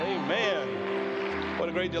What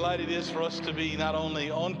a great delight it is for us to be not only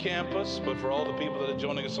on campus, but for all the people that are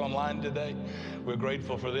joining us online today. We're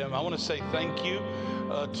grateful for them. I want to say thank you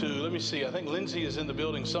to, let me see, I think Lindsay is in the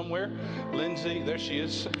building somewhere. Lindsay, there she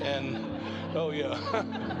is. And, oh yeah,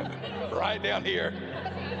 right down here.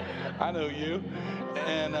 I know you.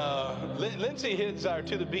 And Lindsay heads our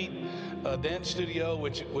To The Beat dance studio,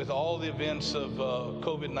 which with all the events of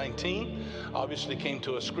COVID-19, obviously came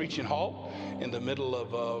to a screeching halt in the middle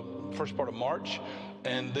of first part of March.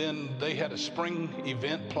 And then they had a spring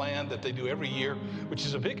event planned that they do every year, which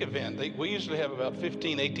is a big event. We usually have about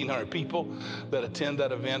 1,800 people that attend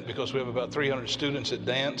that event because we have about 300 students at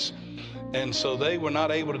dance. And so they were not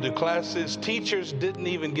able to do classes. Teachers didn't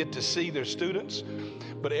even get to see their students.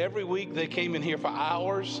 But every week they came in here for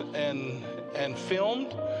hours and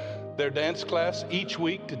filmed their dance class each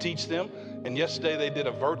week to teach them. And yesterday they did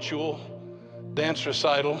a virtual dance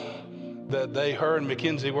recital that her and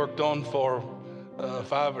Mackenzie worked on for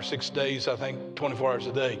 5 or 6 days, I think 24 hours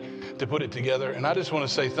a day to put it together. And I just want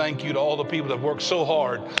to say thank you to all the people that worked so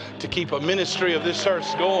hard to keep a ministry of this church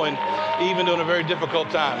going, even during a very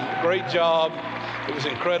difficult time. Great job. It was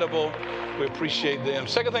incredible. We appreciate them.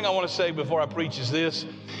 Second thing I want to say before I preach is this.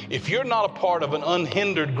 If you're not a part of an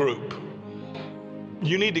unhindered group,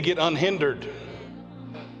 you need to get unhindered.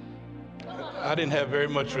 I didn't have very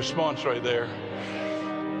much response right there.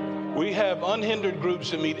 We have unhindered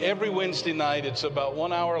groups that meet every Wednesday night. It's about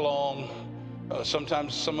 1 hour long.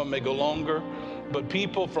 Sometimes some of them may go longer. But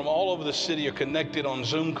people from all over the city are connected on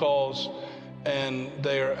Zoom calls, and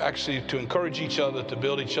they're actually to encourage each other, to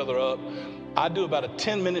build each other up. I do about a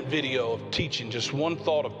 10-minute video of teaching, just one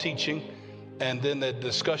thought of teaching, and then the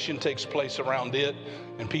discussion takes place around it,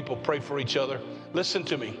 and people pray for each other. Listen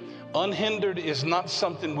to me. Unhindered is not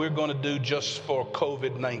something we're going to do just for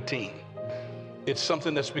COVID-19. It's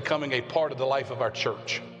something that's becoming a part of the life of our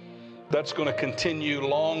church. That's going to continue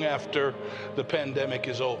long after the pandemic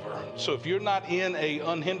is over. So if you're not in a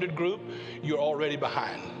unhindered group, you're already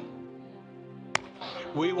behind.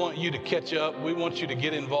 We want you to catch up. We want you to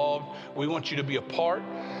get involved. We want you to be a part,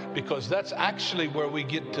 because that's actually where we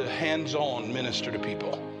get to hands-on minister to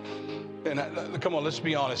people. And come on, let's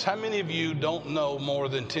be honest. How many of you don't know more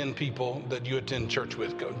than 10 people that you attend church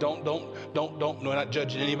with? Don't, we're not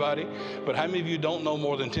judging anybody, but how many of you don't know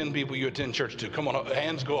more than 10 people you attend church to? Come on,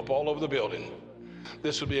 hands go up all over the building.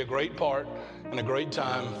 This would be a great part and a great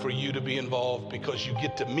time for you to be involved, because you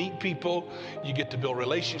get to meet people, you get to build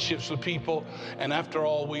relationships with people, and after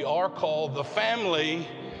all, we are called the family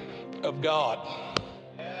of God.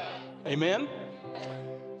 Amen?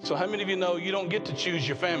 So how many of you know you don't get to choose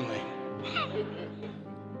your family?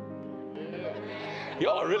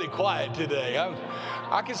 Y'all are really quiet today.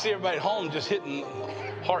 I can see everybody at home just hitting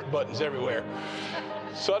heart buttons everywhere.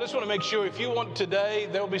 So I just want to make sure, if you want today,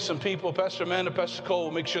 there will be some people. Pastor Amanda, Pastor Cole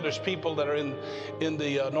will make sure there's people that are in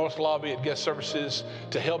the North Lobby at guest services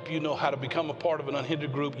to help you know how to become a part of an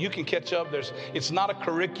unhindered group. You can catch up. It's not a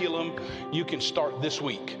curriculum. You can start this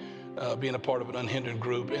week being a part of an unhindered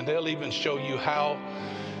group, and they'll even show you how.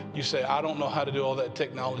 You say, I don't know how to do all that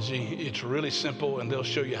technology. It's really simple, and they'll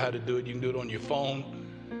show you how to do it. You can do it on your phone.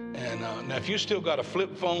 And now, if you still got a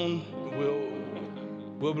flip phone,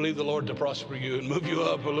 we'll believe the Lord to prosper you and move you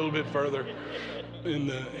up a little bit further in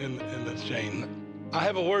the chain. I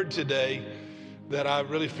have a word today that I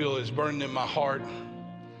really feel is burning in my heart.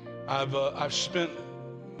 I've spent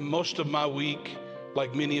most of my week,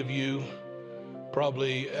 like many of you,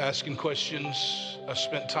 probably asking questions. I've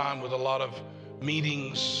spent time with a lot of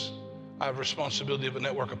meetings. I have responsibility of a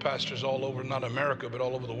network of pastors all over, not America, but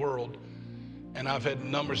all over the world. And I've had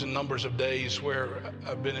numbers and numbers of days where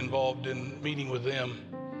I've been involved in meeting with them,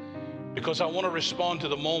 because I want to respond to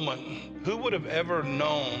the moment. Who would have ever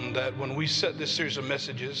known that when we set this series of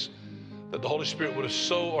messages, that the Holy Spirit would have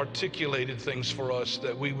so articulated things for us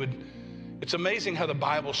that we would, it's amazing how the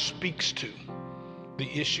Bible speaks to the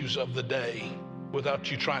issues of the day without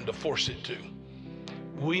you trying to force it to.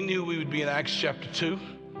 We knew we would be in Acts chapter 2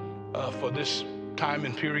 for this time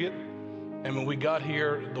and period. And when we got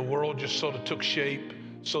here, the world just sort of took shape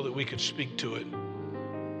so that we could speak to it.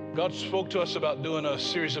 God spoke to us about doing a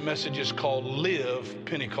series of messages called Live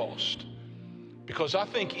Pentecost. Because I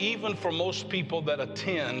think even for most people that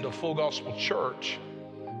attend a full gospel church,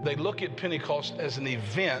 they look at Pentecost as an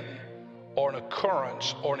event or an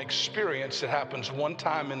occurrence or an experience that happens one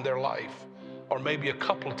time in their life, or maybe a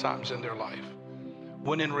couple of times in their life.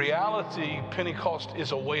 When in reality, Pentecost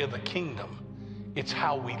is a way of the kingdom. It's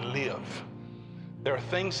how we live. There are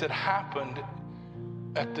things that happened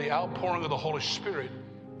at the outpouring of the Holy Spirit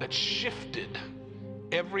that shifted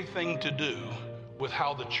everything to do with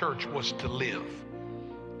how the church was to live.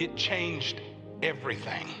 It changed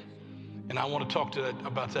everything. And I want to talk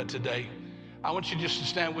about that today. I want you just to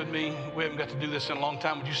stand with me. We haven't got to do this in a long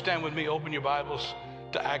time. Would you stand with me? Open your Bibles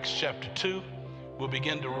to Acts chapter 2. We'll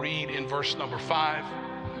begin to read in verse number 5.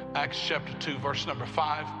 Acts chapter 2, verse number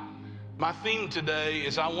 5. My theme today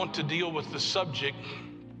is I want to deal with the subject,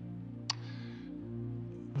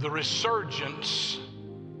 the resurgence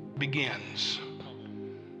begins.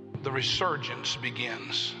 The resurgence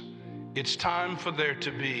begins. It's time for there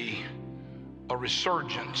to be a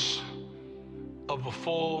resurgence of a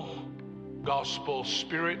full gospel,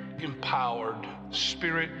 spirit-empowered,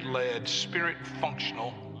 spirit-led,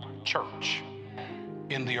 spirit-functional church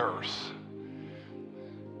in the earth.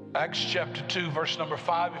 Acts chapter 2, verse number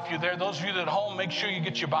 5. If you're there, those of you that are at home, make sure you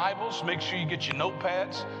get your Bibles. Make sure you get your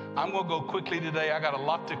notepads. I'm going to go quickly today. I got a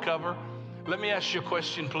lot to cover. Let me ask you a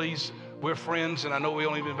question, please. We're friends, and I know we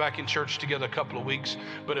only been back in church together a couple of weeks,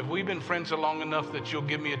 but have we been friends long enough that you'll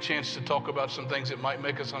give me a chance to talk about some things that might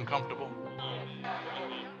make us uncomfortable?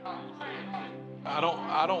 I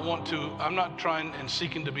don't want to, I'm not trying and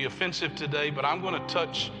seeking to be offensive today, but I'm going to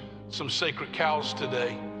touch some sacred cows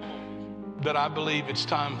today that I believe it's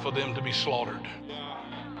time for them to be slaughtered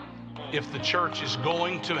if the church is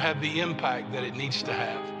going to have the impact that it needs to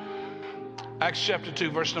have. Acts chapter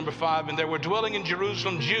 2, verse number 5, and there were dwelling in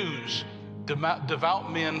Jerusalem Jews,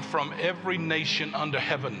 devout men from every nation under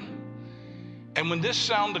heaven. And when this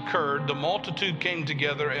sound occurred, the multitude came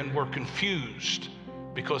together and were confused,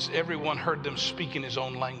 because everyone heard them speak in his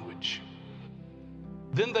own language.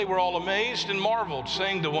 Then they were all amazed and marveled,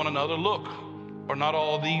 saying to one another, look, are not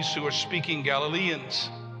all these who are speaking Galileans?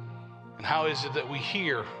 And how is it that we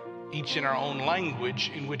hear each in our own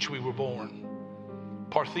language in which we were born?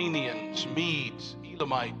 Parthians, Medes,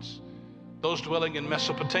 Elamites, those dwelling in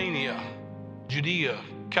Mesopotamia, Judea,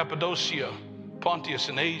 Cappadocia, Pontus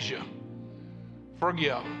and Asia,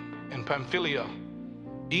 Phrygia and Pamphylia,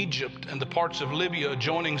 Egypt and the parts of Libya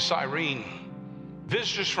adjoining Cyrene,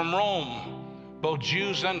 visitors from Rome, both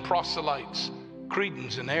Jews and proselytes,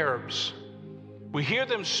 Cretans and Arabs. We hear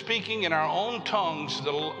them speaking in our own tongues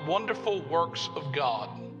the wonderful works of God.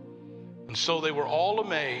 And so they were all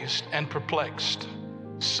amazed and perplexed,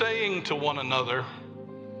 saying to one another,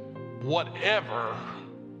 whatever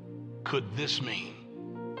could this mean?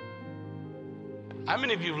 How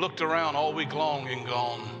many of you have looked around all week long and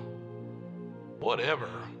gone, whatever,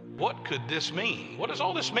 what could this mean? What does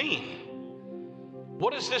all this mean?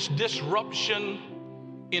 What does this disruption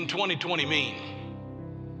in 2020 mean?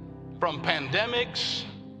 From pandemics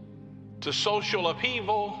to social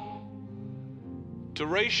upheaval to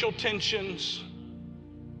racial tensions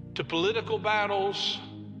to political battles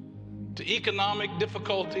to economic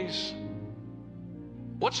difficulties.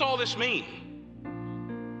 What's all this mean?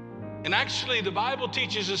 And actually, the Bible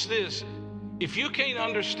teaches us this. If you can't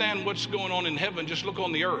understand what's going on in heaven, just look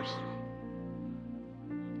on the earth.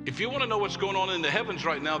 If you want to know what's going on in the heavens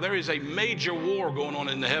right now, there is a major war going on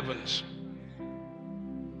in the heavens.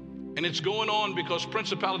 And it's going on because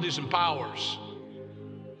principalities and powers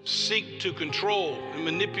seek to control and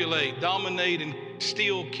manipulate, dominate, and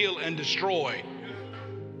steal, kill, and destroy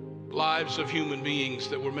lives of human beings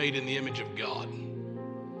that were made in the image of God.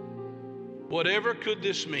 Whatever could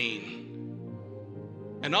this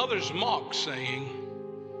mean? And others mock, saying,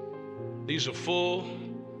 these are full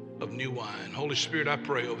of new wine. Holy Spirit, I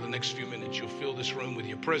pray over the next few minutes you'll fill this room with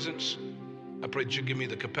your presence. I pray that you'll give me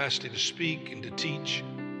the capacity to speak and to teach.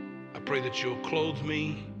 I pray that you'll clothe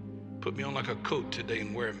me, put me on like a coat today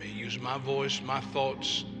and wear me. Use my voice, my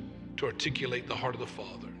thoughts to articulate the heart of the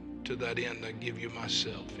Father. To that end, I give you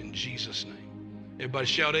myself in Jesus' name. Everybody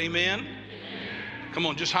shout amen. Come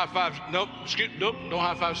on, just high five. Nope, don't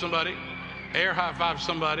high five somebody. Air high five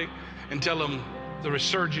somebody and tell them the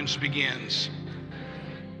resurgence begins.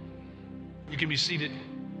 You can be seated.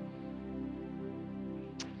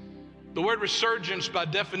 The word resurgence by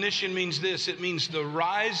definition means this. It means the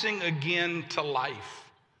rising again to life,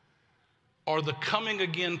 or the coming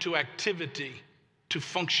again to activity, to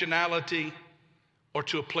functionality, or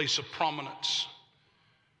to a place of prominence.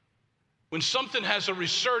 When something has a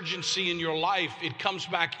resurgency in your life, it comes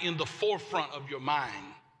back in the forefront of your mind.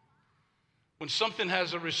 When something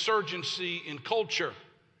has a resurgency in culture,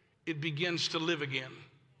 it begins to live again.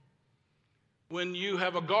 When you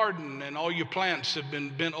have a garden and all your plants have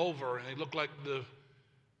been bent over and they look like the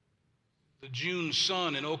June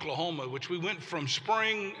sun in Oklahoma, which we went from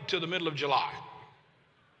spring to the middle of July.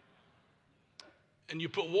 And you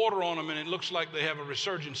put water on them and it looks like they have a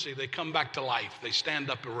resurgency. They come back to life. They stand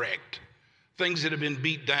up erect. Things that have been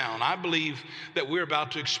beat down. I believe that we're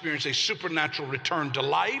about to experience a supernatural return to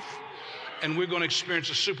life, and we're going to experience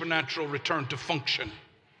a supernatural return to function.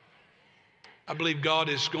 I believe God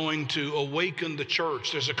is going to awaken the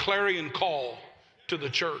church. There's a clarion call to the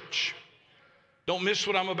church. Don't miss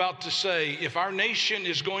what I'm about to say. If our nation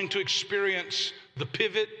is going to experience the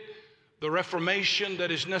pivot, the reformation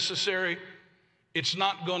that is necessary, it's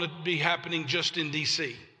not going to be happening just in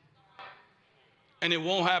D.C. And it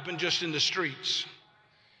won't happen just in the streets.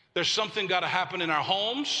 There's something got to happen in our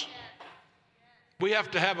homes. We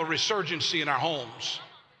have to have a resurgence in our homes,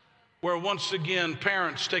 where once again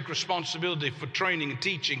parents take responsibility for training and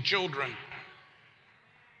teaching children.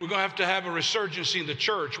 We're going to have a resurgence in the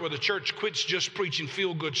church, where the church quits just preaching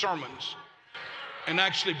feel-good sermons and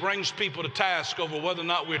actually brings people to task over whether or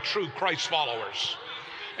not we're true Christ followers,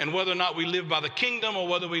 and whether or not we live by the kingdom or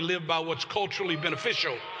whether we live by what's culturally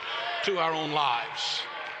beneficial to our own lives.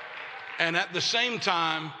 And at the same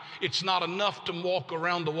time, it's not enough to walk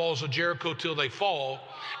around the walls of Jericho till they fall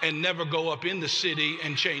and never go up in the city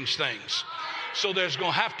and change things. So there's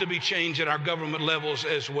going to have to be change at our government levels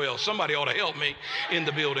as well. Somebody ought to help me in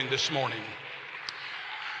the building this morning.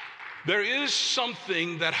 There is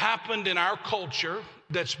something that happened in our culture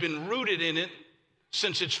that's been rooted in it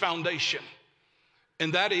since its foundation.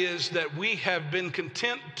 And that is that we have been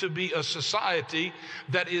content to be a society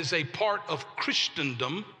that is a part of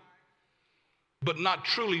Christendom, but not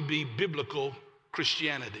truly be biblical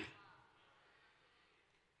Christianity.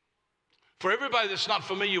 For everybody that's not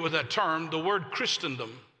familiar with that term, the word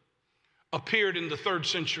Christendom appeared in the 4th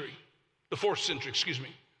century,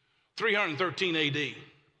 313 AD.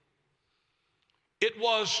 It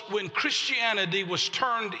was when Christianity was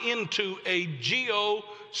turned into a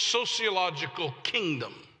geo-sociological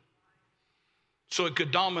kingdom, so it could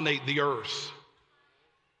dominate the earth.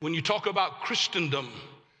 When you talk about Christendom,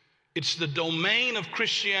 it's the domain of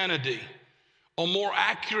Christianity, or more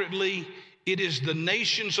accurately, it is the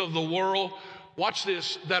nations of the world, watch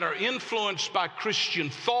this, that are influenced by Christian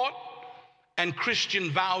thought and Christian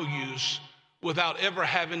values without ever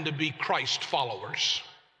having to be Christ followers.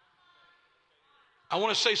 I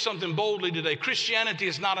want to say something boldly today. Christianity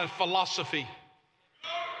is not a philosophy.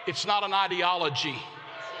 It's not an ideology.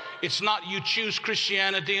 It's not you choose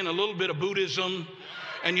Christianity and a little bit of Buddhism,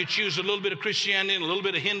 and you choose a little bit of Christianity and a little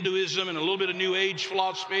bit of Hinduism and a little bit of New Age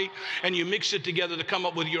philosophy, and you mix it together to come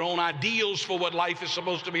up with your own ideals for what life is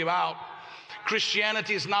supposed to be about.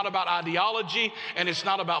 Christianity is not about ideology, and it's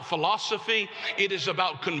not about philosophy. It is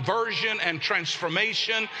about conversion and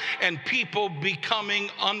transformation and people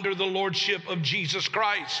becoming under the lordship of Jesus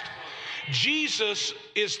Christ. Jesus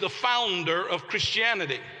is the founder of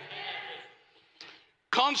Christianity.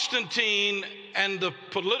 Constantine and the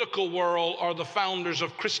political world are the founders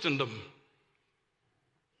of Christendom.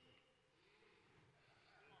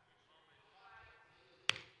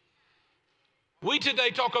 We today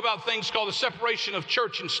talk about things called the separation of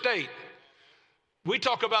church and state. We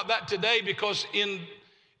talk about that today because in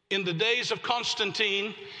the days of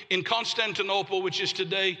Constantine, in Constantinople, which is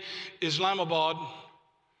today Istanbul,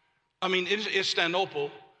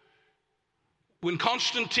 when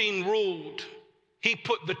Constantine ruled, he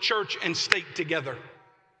put the church and state together.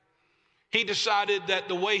 He decided that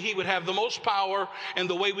the way he would have the most power and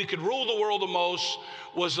the way we could rule the world the most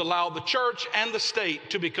was allow the church and the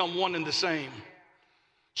state to become one and the same.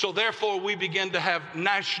 So therefore, we began to have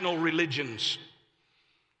national religions.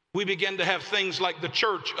 We began to have things like the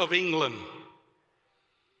Church of England.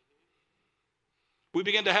 We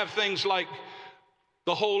began to have things like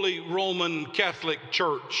the Holy Roman Catholic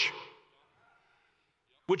Church,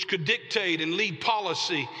 which could dictate and lead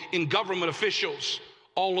policy in government officials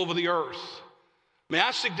all over the earth. May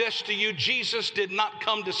I suggest to you, Jesus did not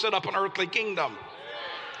come to set up an earthly kingdom.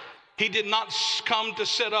 He did not come to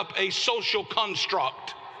set up a social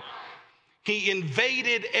construct. He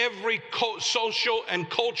invaded every social and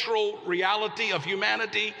cultural reality of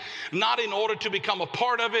humanity, not in order to become a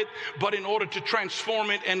part of it, but in order to transform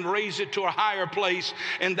it and raise it to a higher place,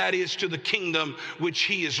 and that is to the kingdom which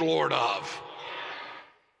he is Lord of.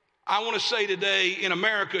 I want to say today, in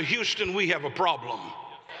America, Houston, we have a problem,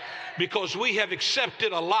 because we have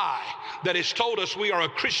accepted a lie that has told us we are a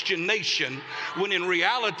Christian nation, when in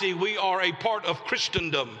reality we are a part of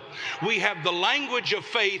Christendom. We have the language of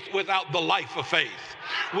faith without the life of faith.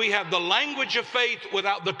 We have the language of faith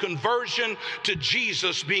without the conversion to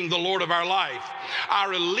Jesus being the Lord of our life.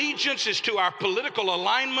 Our allegiance is to our political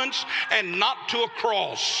alignments and not to a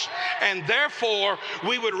cross. And therefore,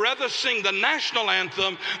 we would rather sing the national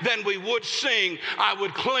anthem than we would sing, "I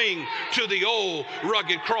would cling to the old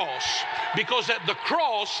rugged cross." Because at the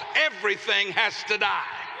cross, everything has to die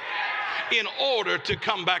in order to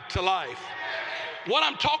come back to life. What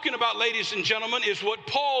I'm talking about, ladies and gentlemen, is what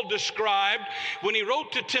Paul described when he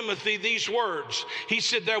wrote to Timothy these words. He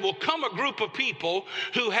said, there will come a group of people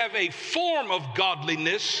who have a form of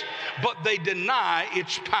godliness, but they deny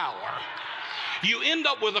its power. You end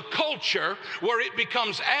up with a culture where it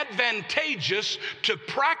becomes advantageous to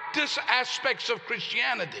practice aspects of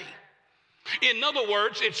Christianity. In other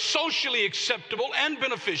words, it's socially acceptable and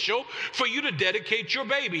beneficial for you to dedicate your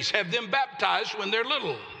babies, have them baptized when they're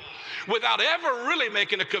little, without ever really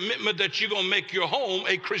making a commitment that you're going to make your home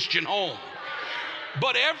a Christian home.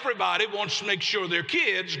 But everybody wants to make sure their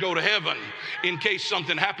kids go to heaven in case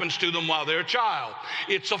something happens to them while they're a child.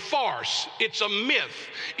 It's a farce. It's a myth.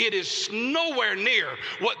 It is nowhere near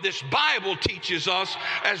what this Bible teaches us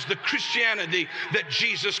as the Christianity that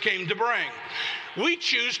Jesus came to bring. We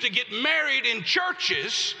choose to get married in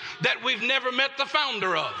churches that we've never met the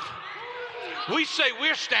founder of. We say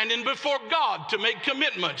we're standing before God to make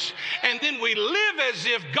commitments, and then we live as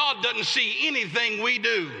if God doesn't see anything we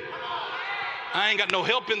do. I ain't got no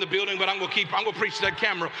help in the building, but I'm going to preach to that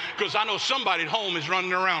camera because I know somebody at home is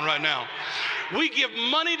running around right now. We give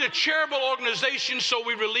money to charitable organizations so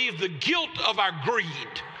we relieve the guilt of our greed.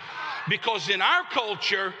 Because in our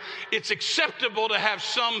culture, it's acceptable to have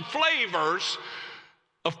some flavors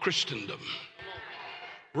of Christendom.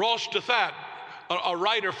 Ross Tathat, a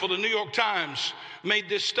writer for the New York Times, made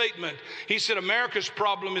this statement. He said, America's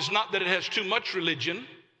problem is not that it has too much religion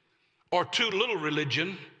or too little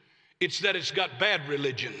religion. It's that it's got bad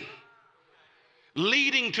religion,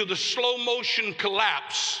 leading to the slow motion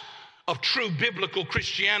collapse of true biblical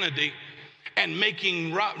Christianity and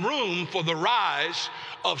making room for the rise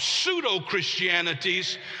of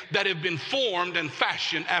pseudo-Christianities that have been formed and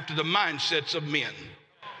fashioned after the mindsets of men.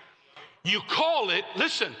 You call it,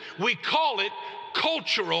 listen, we call it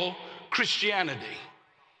cultural Christianity,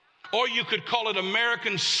 or you could call it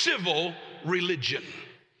American civil religion.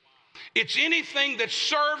 It's anything that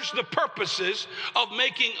serves the purposes of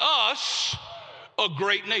making us a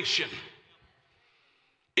great nation.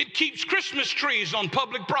 It keeps Christmas trees on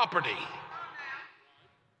public property.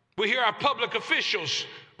 We hear our public officials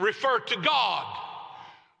refer to God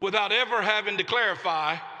without ever having to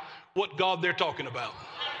clarify what God they're talking about.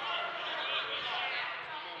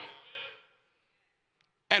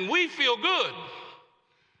 And we feel good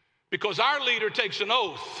because our leader takes an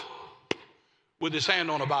oath with his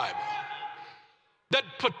hand on a Bible that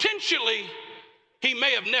potentially he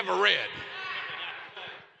may have never read.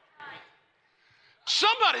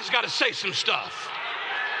 Somebody's got to say some stuff.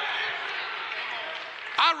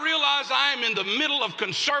 I realize I am in the middle of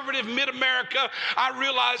conservative mid-America. I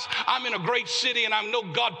realize I'm in a great city and I know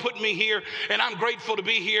God put me here and I'm grateful to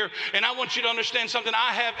be here. And I want you to understand something.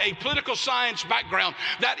 I have a political science background.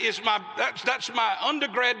 That's my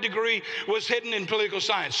undergrad degree was hidden in political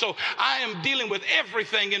science. So I am dealing with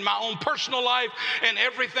everything in my own personal life and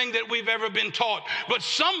everything that we've ever been taught. But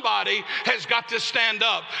somebody has got to stand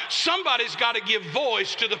up. Somebody's got to give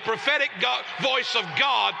voice to the prophetic voice of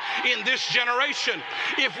God in this generation,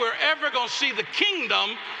 if we're ever going to see the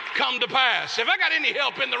kingdom come to pass. Have I got any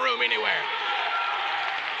help in the room anywhere?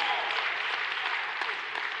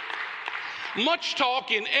 Much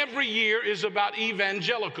talk in every year is about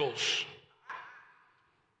evangelicals.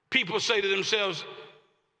 People say to themselves,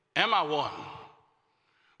 am I one?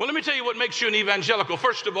 Well, let me tell you what makes you an evangelical.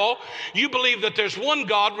 First of all, you believe that there's one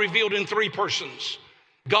God revealed in three persons: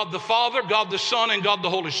 God the Father, God the Son, and God the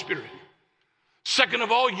Holy Spirit. Second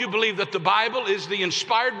of all, you believe that the Bible is the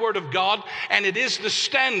inspired word of God and it is the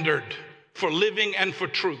standard for living and for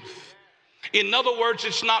truth. In other words,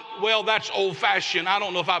 it's not, well, that's old-fashioned. I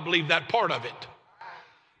don't know if I believe that part of it.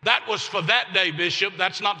 That was for that day, Bishop.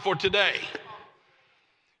 That's not for today.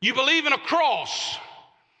 You believe in a cross,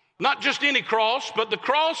 not just any cross, but the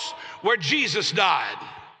cross where Jesus died.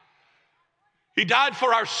 He died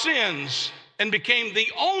for our sins and became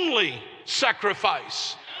the only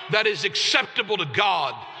sacrifice that is acceptable to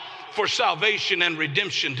God for salvation and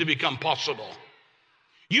redemption to become possible.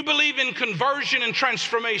 You believe in conversion and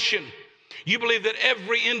transformation. You believe that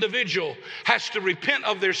every individual has to repent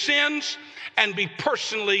of their sins and be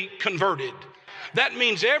personally converted. That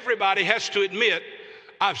means everybody has to admit,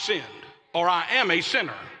 I've sinned, or I am a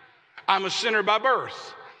sinner. I'm a sinner by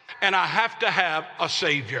birth, and I have to have a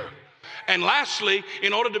Savior. And lastly,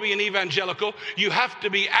 in order to be an evangelical, you have to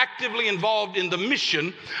be actively involved in the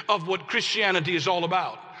mission of what Christianity is all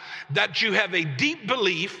about. That you have a deep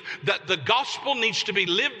belief that the gospel needs to be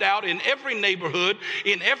lived out in every neighborhood,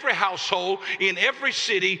 in every household, in every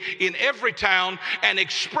city, in every town, and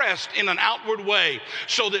expressed in an outward way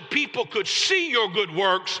so that people could see your good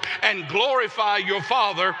works and glorify your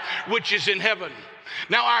Father which is in heaven.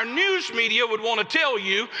 Now, our news media would want to tell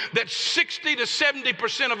you that 60 to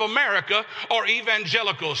 70% of America are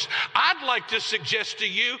evangelicals. I'd like to suggest to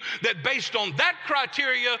you that based on that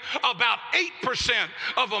criteria, about 8%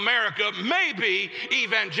 of America may be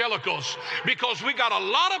evangelicals, because we got a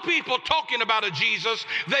lot of people talking about a Jesus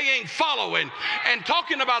they ain't following, and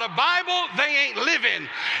talking about a Bible they ain't living,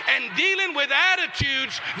 and dealing with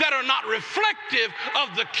attitudes that are not reflective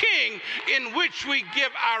of the King in which we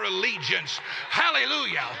give our allegiance.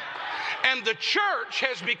 Hallelujah. And the church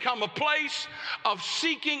has become a place of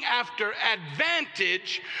seeking after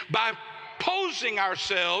advantage by posing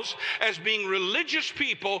ourselves as being religious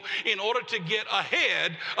people in order to get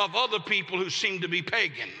ahead of other people who seem to be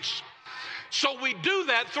pagans. So we do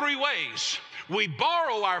that three ways. We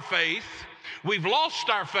borrow our faith, we've lost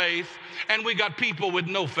our faith, and we got people with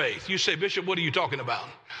no faith. You say, Bishop, what are you talking about?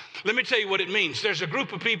 Let me tell you what it means. There's a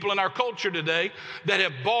group of people in our culture today that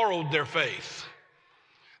have borrowed their faith.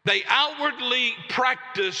 They outwardly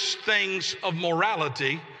practice things of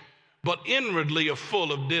morality, but inwardly are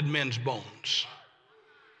full of dead men's bones.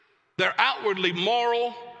 They're outwardly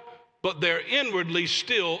moral, but they're inwardly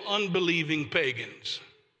still unbelieving pagans.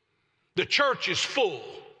 The church is full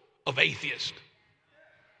of atheists.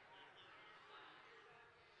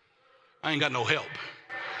 I ain't got no help.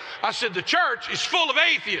 I said the church is full of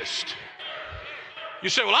atheists. You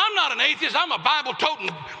say, well, I'm not an atheist. I'm a Bible-toting,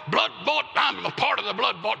 blood-bought, I'm a part of the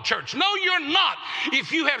blood-bought church. No, you're not.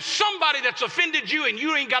 If you have somebody that's offended you and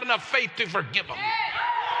you ain't got enough faith to forgive them.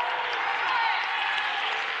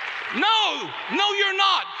 No, you're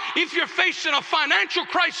not. If you're facing a financial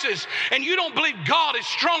crisis and you don't believe God is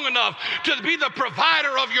strong enough to be the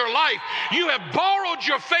provider of your life, you have borrowed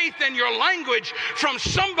your faith and your language from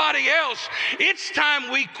somebody else. It's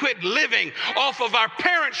time we quit living off of our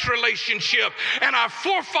parents' relationship and our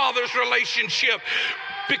forefathers' relationship,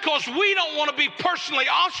 because we don't want to be personally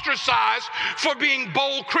ostracized for being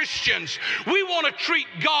bold Christians. We want to treat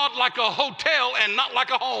God like a hotel and not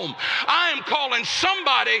like a home. I am calling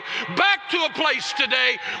somebody back to a place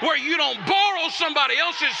today where you don't borrow somebody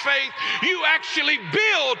else's faith. You actually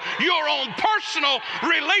build your own personal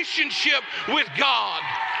relationship with God.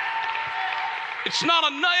 It's not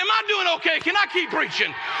enough. Am I doing okay? Can I keep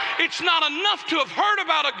preaching? It's not enough to have heard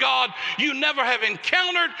about a God you never have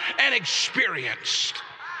encountered and experienced.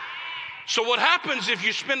 So what happens if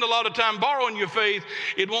you spend a lot of time borrowing your faith?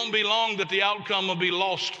 It won't be long that the outcome will be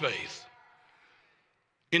lost faith.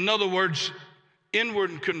 In other words,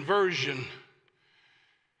 inward conversion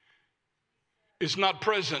is not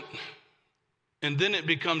present, and then it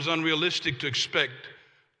becomes unrealistic to expect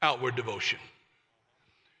outward devotion.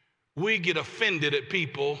 We get offended at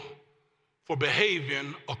people for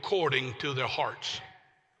behaving according to their hearts.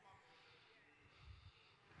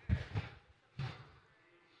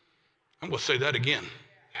 I'm going to say that again.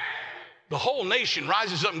 The whole nation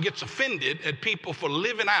rises up and gets offended at people for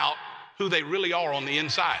living out who they really are on the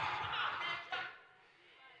inside.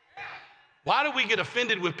 Why do we get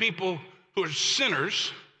offended with people who are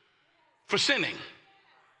sinners for sinning?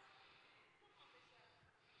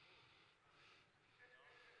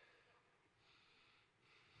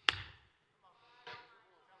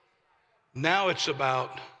 Now it's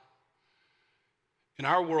about, in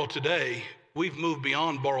our world today, we've moved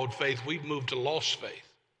beyond borrowed faith. We've moved to lost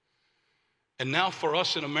faith. And now for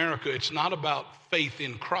us in America, it's not about faith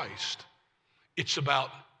in Christ. It's about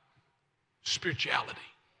spirituality.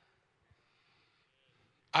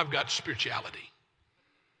 I've got spirituality.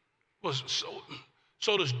 Well,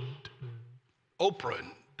 so does Oprah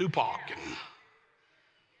and Tupac and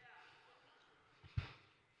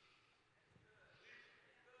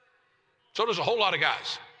so does a whole lot of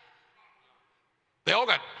guys. They all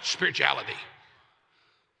got spirituality.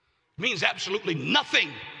 It means absolutely nothing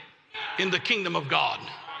in the kingdom of God.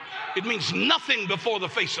 It means nothing before the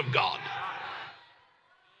face of God.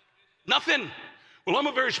 Nothing. Well, I'm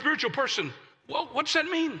a very spiritual person. Well, what's that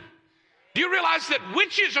mean? Do you realize that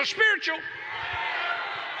witches are spiritual?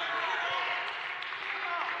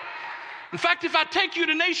 In fact, if I take you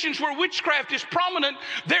to nations where witchcraft is prominent,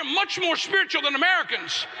 they're much more spiritual than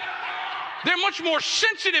Americans. They're much more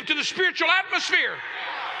sensitive to the spiritual atmosphere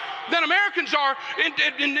than Americans are.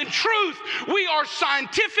 In truth, we are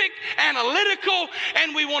scientific, analytical,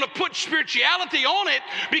 and we want to put spirituality on it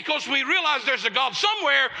because we realize there's a God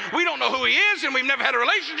somewhere. We don't know who he is, and we've never had a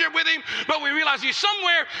relationship with him, but we realize he's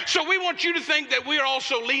somewhere. So we want you to think that we are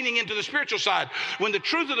also leaning into the spiritual side, when the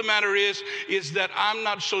truth of the matter is that I'm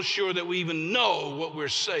not so sure that we even know what we're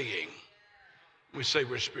saying. We say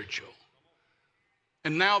we're spiritual.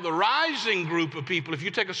 And now the rising group of people, if you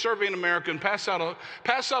take a survey in America and pass out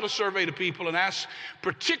a survey to people and ask,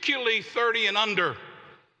 particularly 30 and under,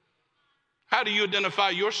 how do you identify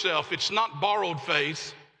yourself? It's not borrowed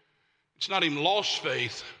faith. It's not even lost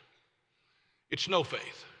faith. It's no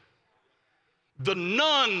faith. The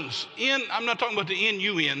nuns, I'm not talking about the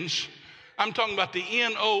N-U-Ns. I'm talking about the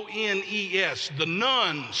N-O-N-E-S. The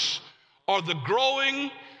nuns are the growing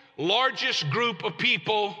largest group of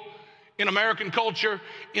people in American culture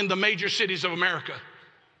in the major cities of America.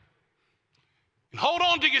 And hold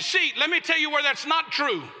on to your seat. Let me tell you where that's not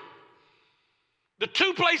true. The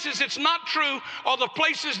two places it's not true are the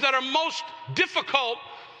places that are most difficult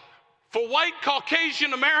for white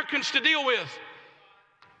Caucasian Americans to deal with.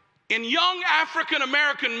 In young African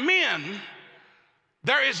American men,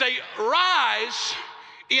 there is a rise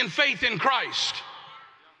in faith in Christ.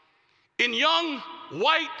 In young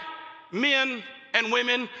white men and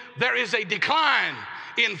women, there is a decline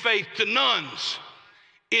in faith to nuns.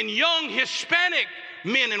 In young Hispanic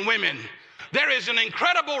men and women, there is an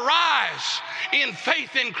incredible rise in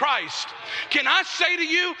faith in Christ. Can I say to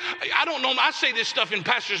you, I don't know, I say this stuff in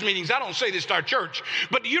pastors' meetings. I don't say this to our church.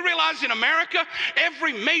 But do you realize in America,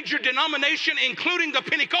 every major denomination, including the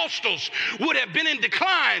Pentecostals, would have been in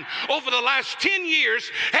decline over the last 10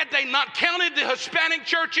 years had they not counted the Hispanic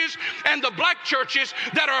churches and the black churches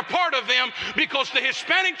that are a part of them, because the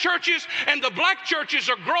Hispanic churches and the black churches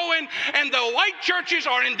are growing and the white churches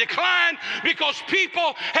are in decline because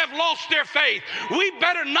people have lost their faith. We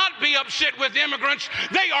better not be upset with immigrants.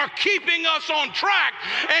 They are keeping us on track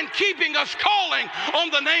and keeping us calling on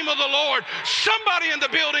the name of the Lord. Somebody in the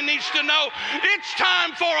building needs to know it's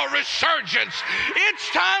time for a resurgence. It's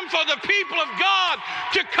time for the people of God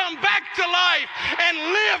to come back to life and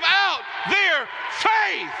live out their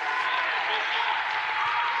faith.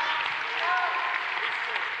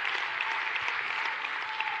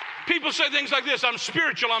 People say things like this: I'm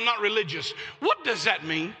spiritual, I'm not religious. What does that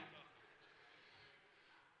mean?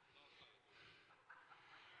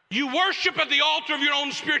 You worship at the altar of your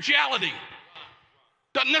own spirituality.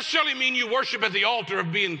 Doesn't necessarily mean you worship at the altar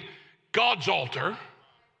of being God's altar.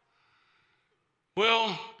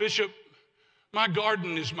 Well, Bishop, my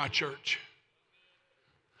garden is my church.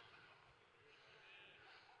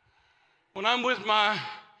 When I'm with my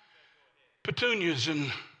petunias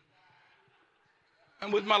and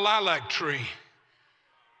I'm with my lilac tree,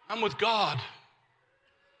 I'm with God.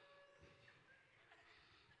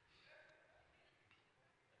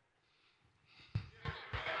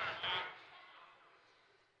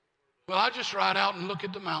 Well, I just ride out and look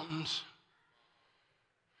at the mountains.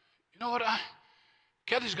 You know what?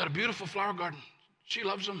 Kathy's got a beautiful flower garden. She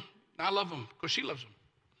loves them. I love them because she loves them.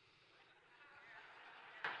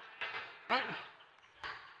 Right?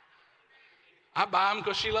 I buy them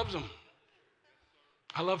because she loves them.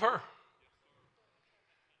 I love her.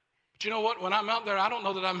 But you know what? When I'm out there, I don't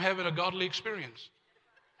know that I'm having a godly experience.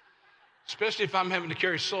 Especially if I'm having to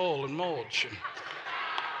carry soil and mulch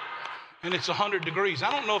and it's 100 degrees.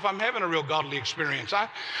 I don't know if I'm having a real godly experience. I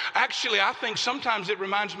think sometimes it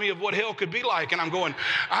reminds me of what hell could be like, and I'm going,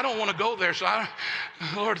 I don't want to go there. So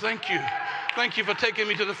Lord, thank you. Thank you for taking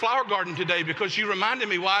me to the flower garden today, because you reminded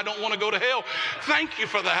me why I don't want to go to hell. Thank you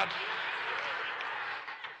for that.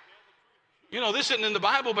 You know, this isn't in the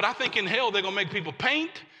Bible, but I think in hell they're going to make people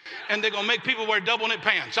paint and they're going to make people wear double-knit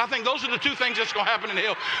pants. I think those are the two things that's going to happen in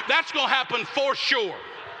hell. That's going to happen for sure.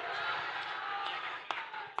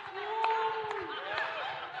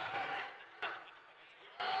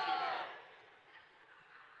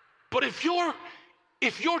 But if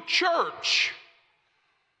your church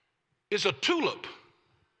is a tulip,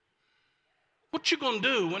 what you going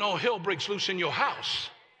to do when all hell breaks loose in your house?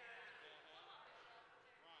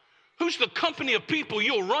 Who's the company of people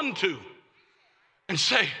you'll run to and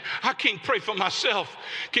say, I can't pray for myself?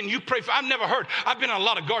 Can you pray for? I've been in a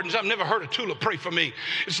lot of gardens. I've never heard a tulip pray for me.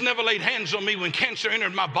 It's never laid hands on me when cancer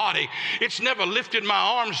entered my body. It's never lifted my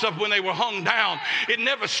arms up when they were hung down. It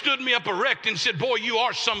never stood me up erect and said, boy, you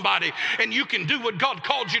are somebody and you can do what God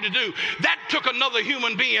called you to do. That took another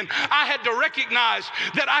human being. I had to recognize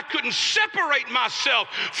that I couldn't separate myself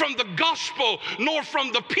from the gospel, nor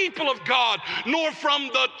from the people of God, nor from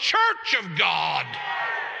the church of God.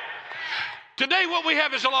 Today what we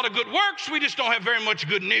have is a lot of good works. We just don't have very much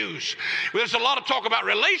good news. There's a lot of talk about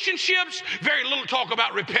relationships, very little talk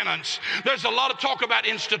about repentance. There's a lot of talk about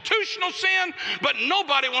institutional sin, but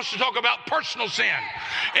nobody wants to talk about personal sin.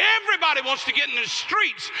 Everybody wants to get in the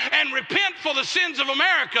streets and repent for the sins of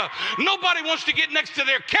America. Nobody wants to get next to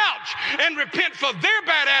their couch and repent for their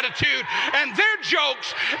bad attitude and their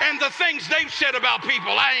jokes and the things they've said about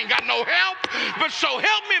people. I ain't got no help, but so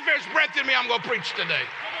help me if there's breath in me, I'm going to preach today.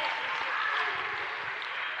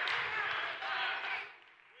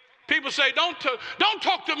 People say, don't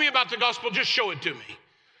talk to me about the gospel, just show it to me.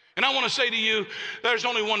 And I want to say to you, there's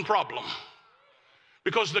only one problem.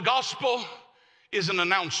 Because the gospel is an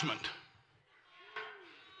announcement.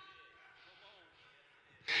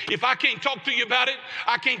 If I can't talk to you about it,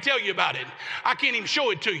 I can't tell you about it. I can't even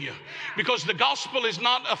show it to you. Because the gospel is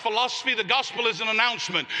not a philosophy. The gospel is an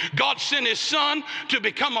announcement. God sent his son to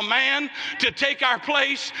become a man, to take our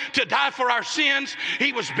place, to die for our sins.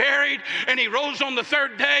 He was buried and he rose on the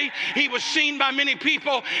third day. He was seen by many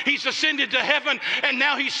people. He's ascended to heaven, and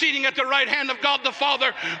now he's sitting at the right hand of God the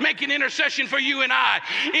Father, making intercession for you and I.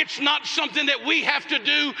 It's not something that we have to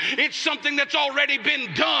do. It's something that's already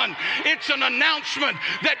been done. It's an announcement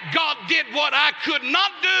that God did what I could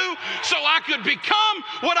not do so I could become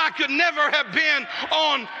what I could never have been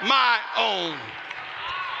on my own.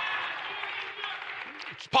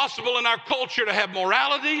 It's possible in our culture to have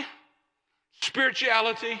morality,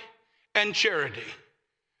 spirituality, and charity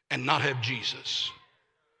and not have Jesus.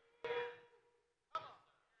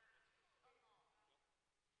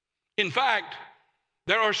 In fact,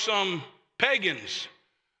 there are some pagans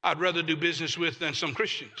I'd rather do business with than some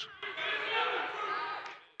Christians.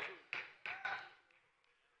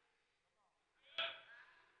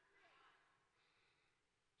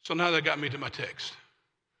 So now that got me to my text.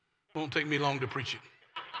 It won't take me long to preach it.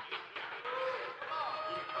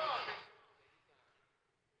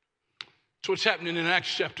 It's what's happening in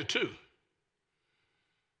Acts chapter 2.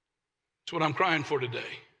 It's what I'm crying for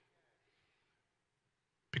today.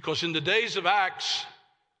 Because in the days of Acts,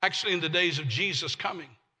 actually in the days of Jesus coming,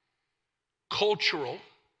 cultural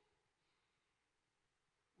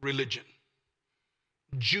religion,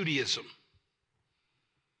 Judaism,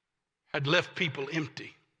 had left people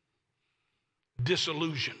empty,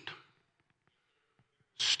 disillusioned,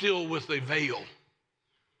 still with a veil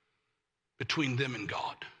between them and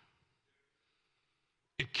God.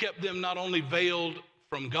 It kept them not only veiled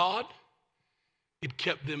from God, it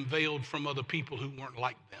kept them veiled from other people who weren't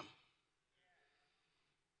like them.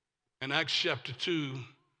 And Acts chapter 2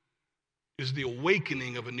 is the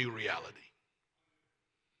awakening of a new reality.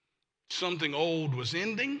 Something old was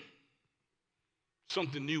ending,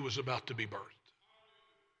 something new was about to be birthed.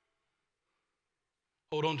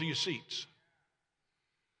 Hold on to your seats.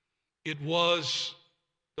 It was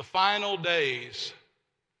the final days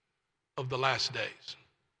of the last days.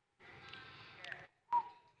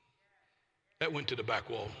 That went to the back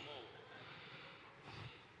wall.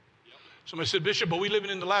 Somebody said, Bishop, but we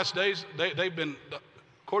living in the last days. They've been,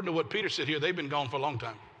 according to what Peter said here, they've been gone for a long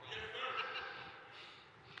time.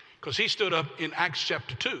 Because he stood up in Acts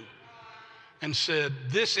chapter 2 and said,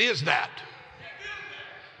 this is that.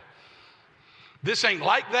 This ain't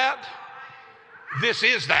like that. This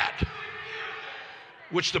is that,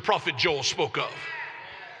 which the prophet Joel spoke of.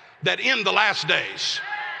 That in the last days.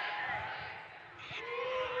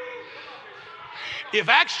 If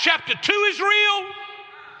Acts chapter 2 is real,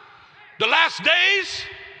 the last days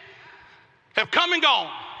have come and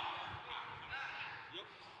gone.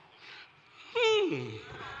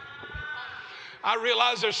 I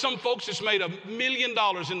realize there's some folks that's made $1 million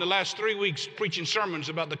in the last 3 weeks preaching sermons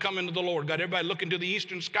about the coming of the Lord. Got everybody looking to the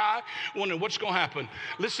eastern sky, wondering what's going to happen.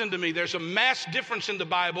 Listen to me. There's a mass difference in the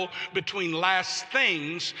Bible between last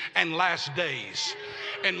things and last days.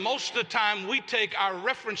 And most of the time we take our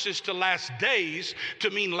references to last days to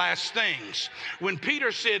mean last things. When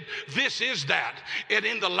Peter said, this is that, and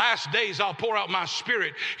in the last days I'll pour out my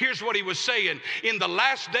spirit, here's what he was saying. In the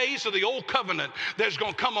last days of the old covenant, there's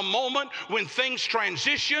going to come a moment when things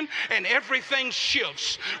transition and everything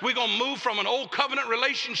shifts. We're going to move from an old covenant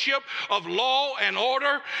relationship of law and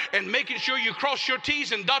order and making sure you cross your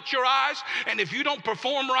T's and dot your I's. And if you don't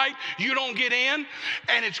perform right, you don't get in.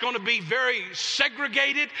 And it's going to be very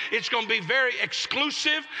segregated. It's going to be very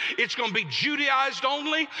exclusive. It's going to be Judaized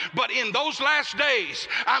only. But in those last days,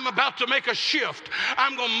 I'm about to make a shift.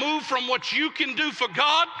 I'm going to move from what you can do for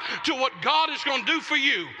God to what God is going to do for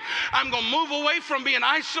you. I'm going to move away from being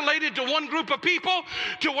isolated to one group of people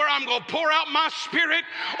to where I'm going to pour out my spirit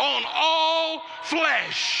on all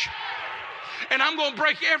flesh. and I'm going to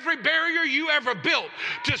break every barrier you ever built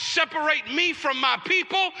to separate me from my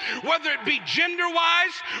people, whether it be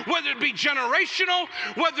gender-wise, whether it be generational,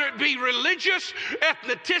 whether it be religious,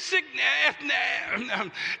 ethnic,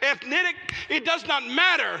 it does not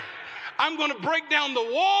matter. I'm going to break down the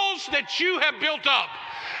walls that you have built up.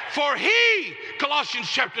 For he, Colossians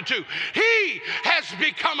chapter 2, he has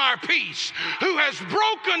become our peace, who has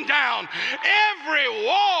broken down every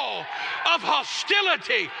wall of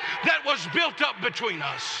hostility that was built up between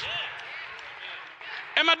us.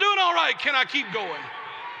 Am I doing all right? Can I keep going?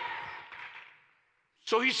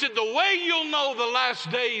 So he said, the way you'll know the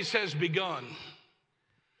last days has begun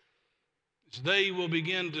is they will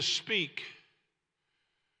begin to speak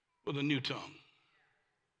with a new tongue.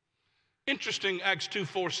 Interesting, Acts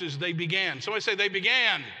 2:4 says they began. Somebody say they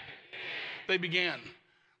began. They began.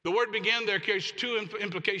 The word began there carries two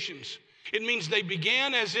implications. It means they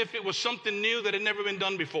began as if it was something new that had never been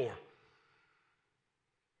done before.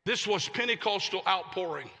 This was Pentecostal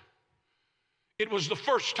outpouring. It was the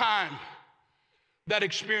first time that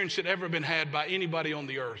experience had ever been had by anybody on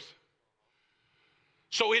the earth.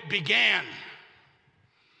 So it began.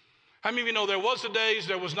 How many of you know there was a days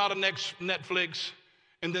there was not a next Netflix,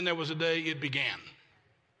 and then there was a day it began?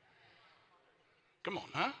 Come on,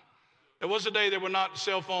 huh? There was a day there were not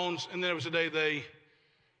cell phones, and then there was a day they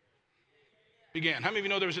began. How many of you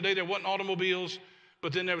know there was a day there wasn't automobiles,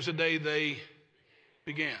 but then there was a day they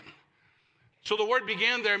began? So the word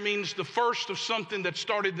began there means the first of something that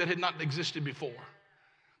started that had not existed before.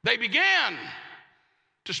 They began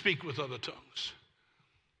to speak with other tongues.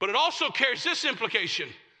 But it also carries this implication.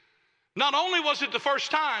 Not only was it the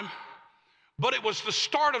first time, but it was the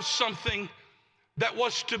start of something that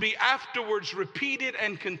was to be afterwards repeated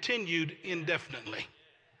and continued indefinitely.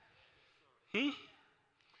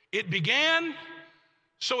 It began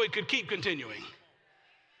so it could keep continuing.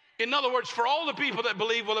 In other words, for all the people that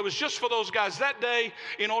believe, well, it was just for those guys that day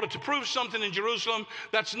in order to prove something in Jerusalem,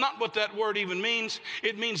 that's not what that word even means.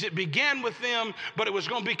 It means it began with them, but it was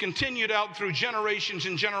going to be continued out through generations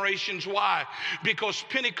and generations. Why? Because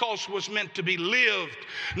Pentecost was meant to be lived,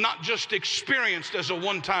 not just experienced as a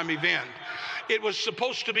one-time event. It was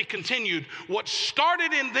supposed to be continued. What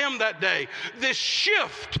started in them that day, this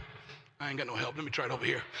shift, I ain't got no help, let me try it over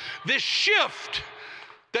here. This shift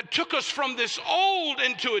that took us from this old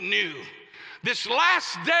into a new, this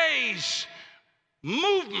last days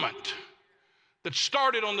movement that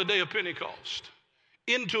started on the day of Pentecost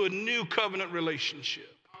into a new covenant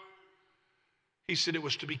relationship. He said it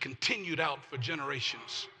was to be continued out for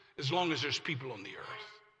generations as long as there's people on the earth.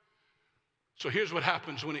 So here's what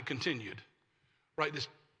happens when it continued. Write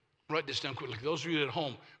this down quickly. Those of you at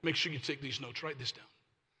home, make sure you take these notes. Write this down.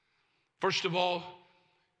 First of all,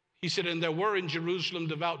 he said, and there were in Jerusalem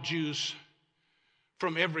devout Jews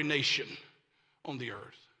from every nation on the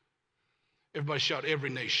earth. Everybody shout,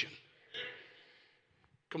 every nation.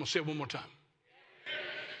 Come on, say it one more time.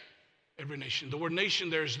 Every nation. The word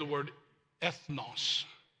nation there is the word ethnos.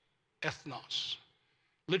 Ethnos.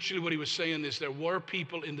 Literally what he was saying is there were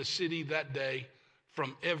people in the city that day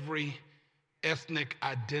from every ethnic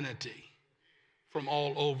identity from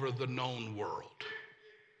all over the known world.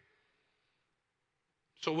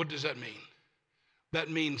 So what does that mean?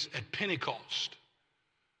 That means at Pentecost,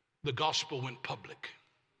 the gospel went public.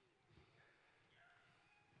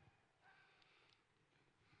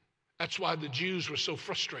 That's why the Jews were so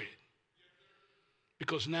frustrated,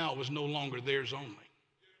 because now it was no longer theirs only.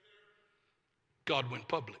 God went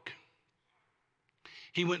public.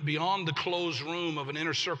 He went beyond the closed room of an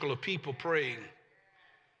inner circle of people praying,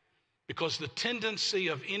 because the tendency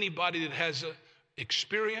of anybody that has an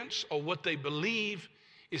experience or what they believe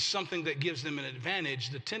is something that gives them an advantage.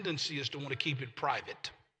 The tendency is to want to keep it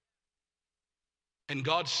private. And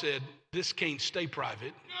God said, this can't stay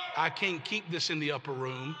private. I can't keep this in the upper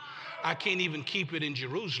room. I can't even keep it in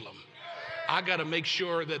Jerusalem. I got to make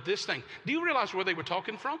sure that this thing. Do you realize where they were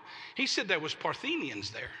talking from? He said there was Parthians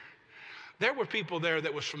there. There were people there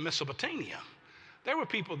that was from Mesopotamia. There were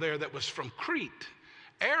people there that was from Crete.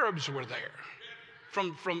 Arabs were there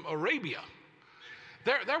from Arabia.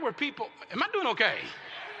 There were people. Am I doing okay?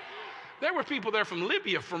 There were people there from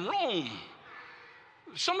Libya, from Rome.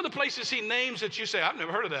 Some of the places he names that you say, I've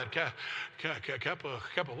never heard of that.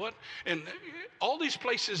 Kappa what? And all these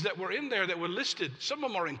places that were in there that were listed, some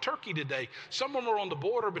of them are in Turkey today. Some of them are on the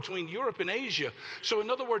border between Europe and Asia. So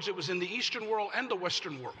in other words, it was in the Eastern world and the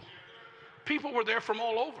Western world. People were there from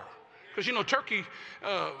all over. Because, you know, Turkey,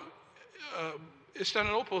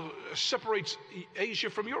 Istanbul separates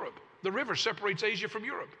Asia from Europe. The river separates Asia from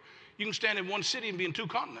Europe. You can stand in one city and be in two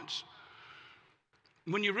continents.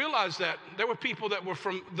 when you realize that, there were people that were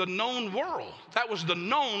from the known world. That was the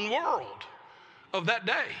known world of that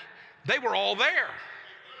day. They were all there.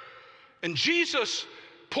 And Jesus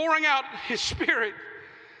pouring out his Spirit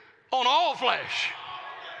on all flesh.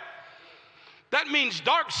 That means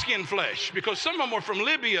dark-skinned flesh, because some of them were from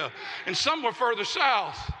Libya and some were further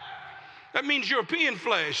south. That means European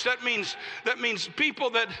flesh. That means people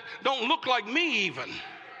that don't look like me even.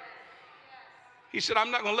 He said,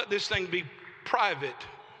 I'm not going to let this thing be private.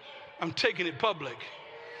 I'm taking it public.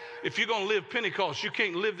 If you're going to live Pentecost, you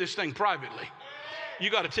can't live this thing privately. You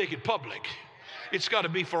got to take it public. It's got to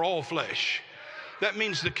be for all flesh. That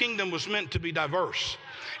means the kingdom was meant to be diverse.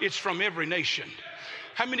 It's from every nation.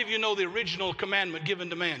 How many of you know the original commandment given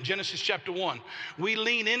to man? Genesis chapter 1. We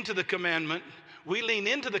lean into the commandment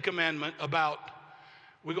about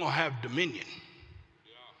we're going to have dominion.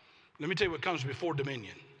 Let me tell you what comes before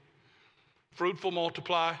dominion. Fruitful,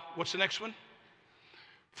 multiply. What's the next one?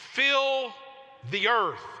 Fill the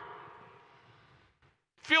earth.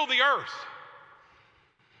 Fill the earth.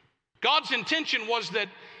 God's intention was that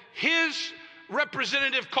his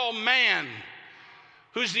representative called man,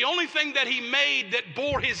 who's the only thing that he made that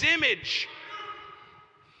bore his image.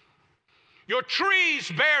 Your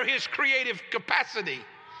trees bear his creative capacity,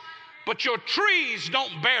 but your trees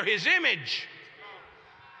don't bear his image.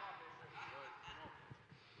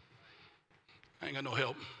 I ain't got no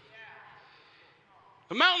help.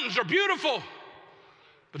 The mountains are beautiful,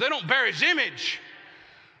 but they don't bear his image.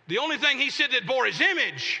 The only thing he said that bore his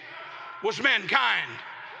image was mankind.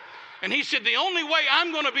 And he said, the only way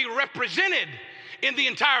I'm going to be represented in the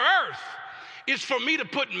entire earth is for me to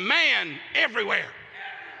put man everywhere.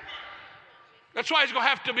 That's why he's going to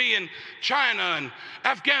have to be in China and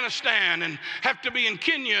Afghanistan, and have to be in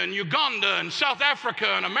Kenya and Uganda and South Africa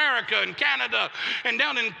and America and Canada and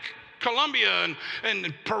down in Colombia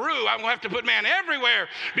and Peru. I'm going to have to put man everywhere,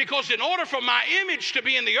 because in order for my image to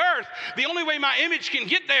be in the earth, the only way my image can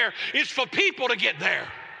get there is for people to get there.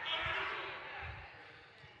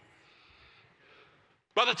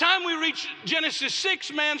 By the time we reach Genesis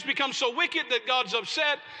 6, man's become so wicked that God's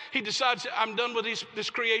upset. He decides, I'm done with this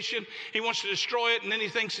creation. He wants to destroy it, and then he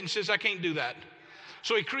thinks and says, I can't do that.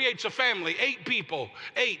 So he creates a family, 8 people,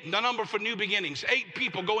 8, the number for new beginnings. 8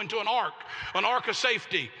 people go into an ark of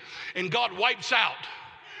safety, and God wipes out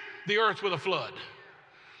the earth with a flood.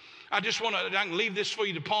 I can leave this for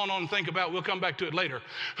you to pawn on and think about. We'll come back to it later.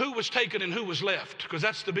 Who was taken and who was left? Because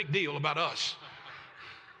that's the big deal about us.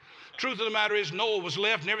 Truth of the matter is, Noah was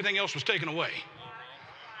left and everything else was taken away.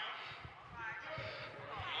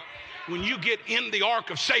 When you get in the ark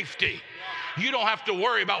of safety, you don't have to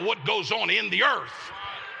worry about what goes on in the earth.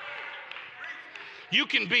 You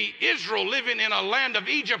can be Israel living in a land of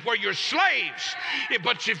Egypt where you're slaves.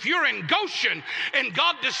 But if you're in Goshen and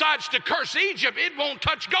God decides to curse Egypt, it won't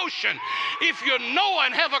touch Goshen. If you're Noah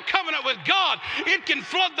and have a covenant with God, it can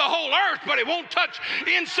flood the whole earth, but it won't touch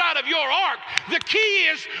inside of your ark. The key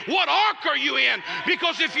is, what ark are you in?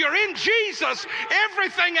 Because if you're in Jesus,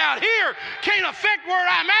 everything out here can't affect where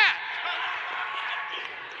I'm at.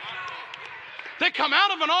 They come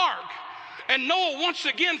out of an ark. And Noah once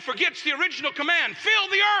again forgets the original command, fill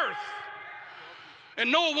the earth.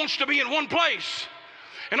 And Noah wants to be in one place.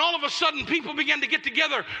 And all of a sudden, people begin to get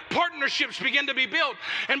together. Partnerships begin to be built.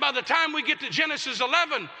 And by the time we get to Genesis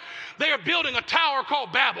 11, they are building a tower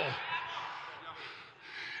called Babel.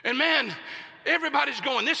 And man, everybody's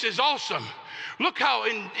going, this is awesome. Look how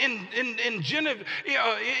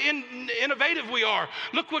innovative we are.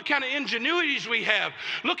 Look what kind of ingenuities we have.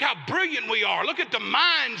 Look how brilliant we are. Look at the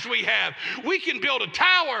minds we have. We can build a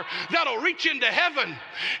tower that'll reach into heaven,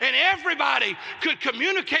 and everybody could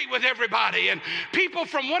communicate with everybody, and people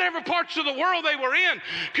from whatever parts of the world they were in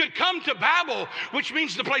could come to Babel, which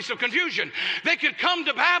means the place of confusion. They could come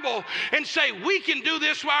to Babel and say, we can do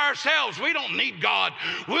this by ourselves. We don't need God.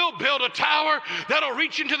 We'll build a tower that'll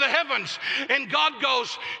reach into the heavens. And God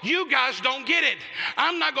goes, you guys don't get it.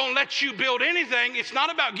 I'm not going to let you build anything. It's not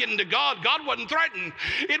about getting to God. God wasn't threatened.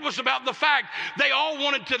 It was about the fact they all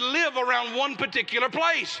wanted to live around one particular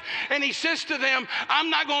place. And he says to them, I'm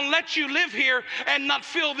not going to let you live here and not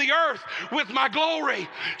fill the earth with my glory.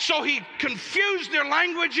 So he confused their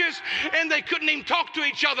languages, and they couldn't even talk to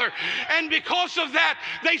each other. And because of that,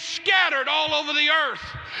 they scattered all over the earth.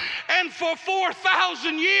 And for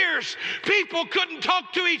 4,000 years, people couldn't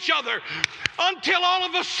talk to each other, until all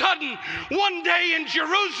of a sudden, one day in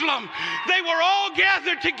Jerusalem, they were all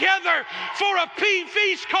gathered together for a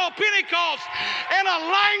feast called Pentecost, and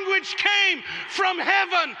a language came from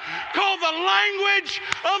heaven called the language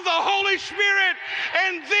of the Holy Spirit.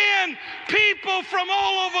 And then people from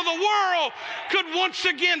all over the world could once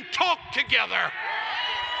again talk together.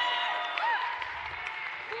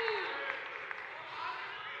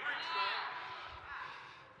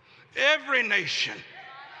 Every nation.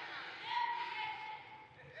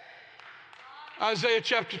 Isaiah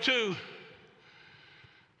chapter 2.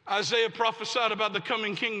 Isaiah prophesied about the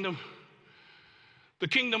coming kingdom. The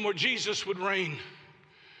kingdom where Jesus would reign.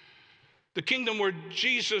 The kingdom where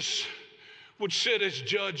Jesus would sit as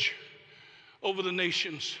judge over the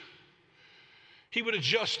nations. He would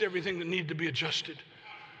adjust everything that needed to be adjusted.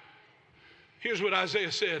 Here's what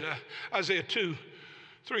Isaiah said, Isaiah 2,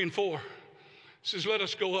 3 and 4. It says, let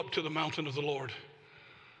us go up to the mountain of the Lord.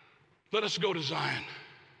 Let us go to Zion.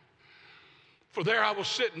 For there I will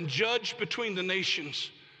sit and judge between the nations.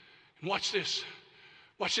 And watch this.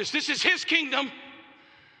 Watch this. This is his kingdom.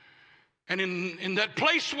 And in that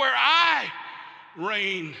place where I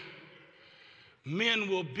reign, men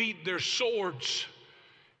will beat their swords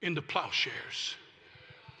into plowshares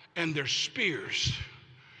and their spears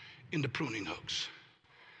into pruning hooks.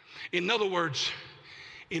 In other words,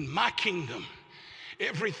 in my kingdom,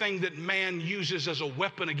 everything that man uses as a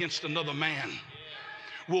weapon against another man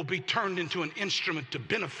will be turned into an instrument to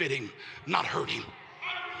benefit him, not hurt him.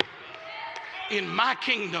 In my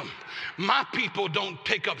kingdom, my people don't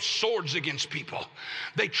take up swords against people.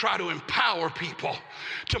 They try to empower people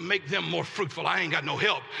to make them more fruitful. I ain't got no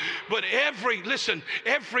help. But every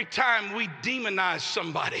time we demonize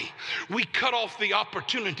somebody, we cut off the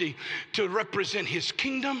opportunity to represent his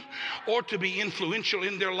kingdom or to be influential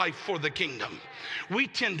in their life for the kingdom. We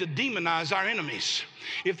tend to demonize our enemies.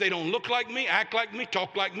 If they don't look like me, act like me,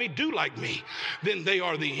 talk like me, do like me, then they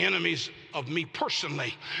are the enemies of me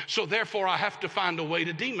personally. So therefore, I have to find a way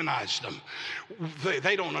to demonize them.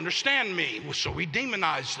 They don't understand me, so we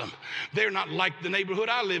demonize them. They're not like the neighborhood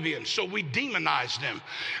I live in, so we demonize them.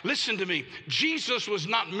 Listen to me. Jesus was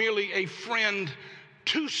not merely a friend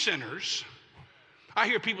to sinners. I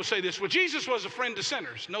hear people say this, well, Jesus was a friend to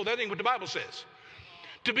sinners. No, that ain't what the Bible says.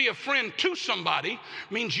 To be a friend to somebody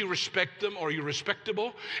means you respect them or you're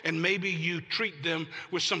respectable, and maybe you treat them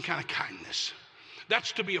with some kind of kindness.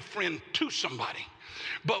 That's to be a friend to somebody.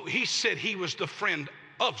 But he said he was the friend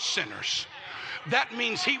of sinners. That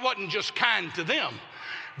means he wasn't just kind to them.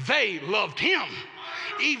 They loved him,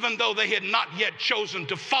 even though they had not yet chosen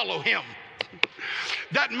to follow him.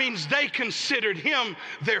 That means they considered him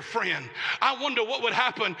their friend. I wonder what would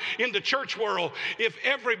happen in the church world if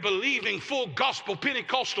every believing, full gospel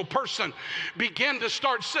Pentecostal person began to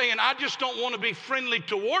start saying, I just don't want to be friendly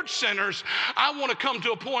towards sinners. I want to come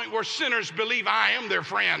to a point where sinners believe I am their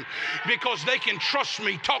friend because they can trust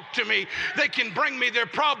me, talk to me. They can bring me their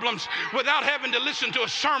problems without having to listen to a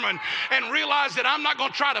sermon and realize that I'm not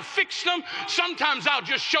going to try to fix them. Sometimes I'll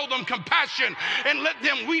just show them compassion and let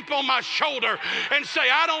them weep on my shoulder and say,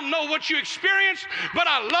 I don't know what you experienced, but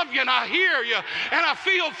I love you and I hear you and I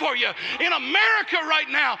feel for you. In America right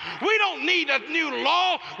now, we don't need a new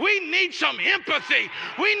law. We need some empathy.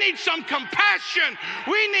 We need some compassion.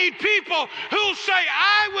 We need people who'll say,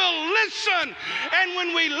 I will listen. And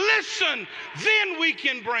when we listen, then we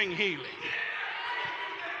can bring healing.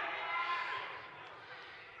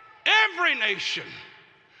 Every nation.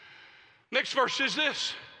 Next verse is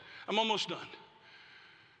this. I'm almost done.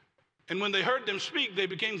 And when they heard them speak, they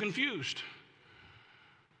became confused.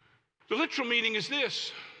 The literal meaning is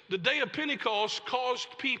this. The day of Pentecost caused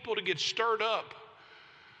people to get stirred up.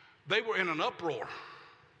 They were in an uproar.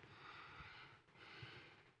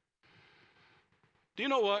 Do you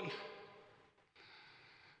know what?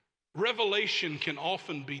 Revelation can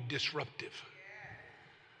often be disruptive.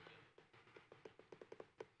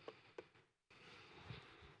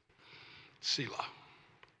 Selah.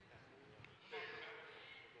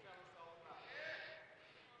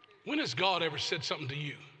 When has God ever said something to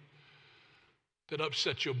you that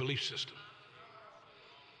upsets your belief system?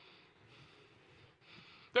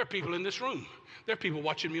 There are people in this room. There are people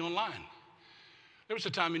watching me online. There was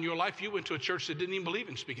a time in your life you went to a church that didn't even believe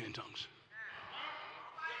in speaking in tongues.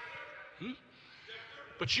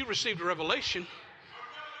 But you received a revelation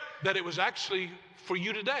that it was actually for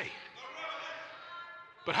you today.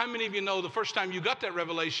 But how many of you know the first time you got that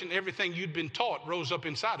revelation, everything you'd been taught rose up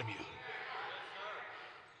inside of you?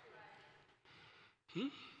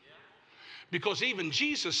 Because even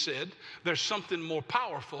Jesus said there's something more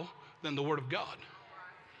powerful than the Word of God.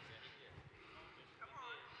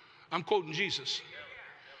 I'm quoting Jesus.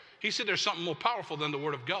 He said there's something more powerful than the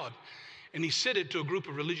Word of God. And he said it to a group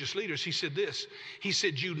of religious leaders. He said this. He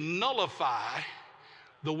said, you nullify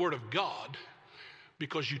the Word of God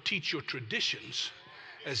because you teach your traditions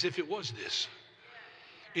as if it was this.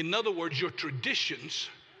 In other words, your traditions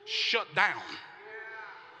shut down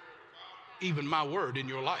even my word in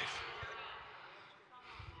your life.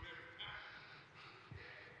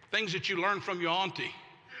 Things that you learned from your auntie,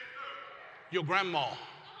 your grandma,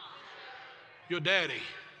 your daddy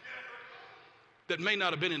that may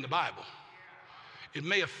not have been in the Bible. It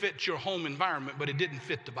may have fit your home environment, but it didn't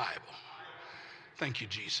fit the Bible. Thank you,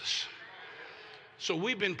 Jesus. So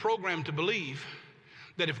we've been programmed to believe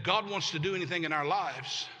that if God wants to do anything in our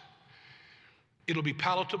lives, it'll be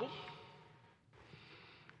palatable,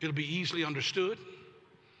 it'll be easily understood,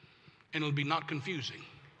 and it'll be not confusing.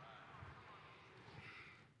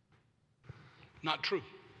 Not true.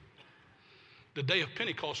 The day of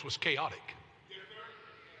Pentecost was chaotic.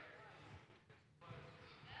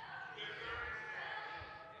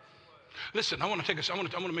 Listen, I want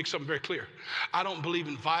to make something very clear. I don't believe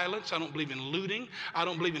in violence. I don't believe in looting. I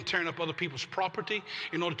don't believe in tearing up other people's property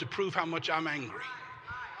in order to prove how much I'm angry.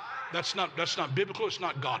 That's not biblical. It's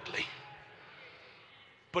not godly.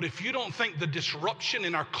 But if you don't think the disruption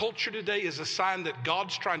in our culture today is a sign that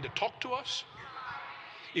God's trying to talk to us,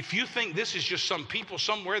 if you think this is just some people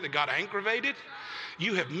somewhere that got aggravated,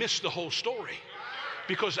 you have missed the whole story.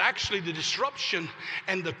 Because actually the disruption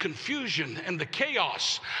and the confusion and the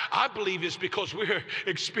chaos, I believe, is because we're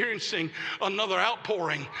experiencing another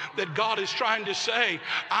outpouring that God is trying to say,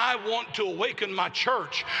 I want to awaken my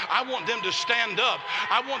church. I want them to stand up.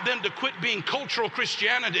 I want them to quit being cultural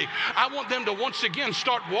Christianity. I want them to once again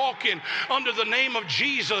start walking under the name of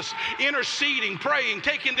Jesus, interceding, praying,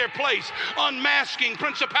 taking their place, unmasking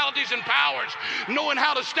principalities and powers, knowing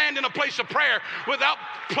how to stand in a place of prayer without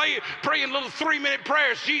praying little 3-minute prayers.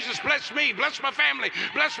 Jesus, bless me, bless my family,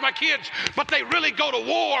 bless my kids. But they really go to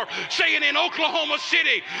war saying in Oklahoma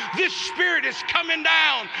City, this spirit is coming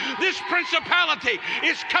down. This principality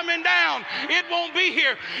is coming down. It won't be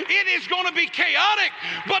here. It is going to be chaotic,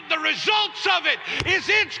 but the results of it is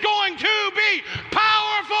it's going to be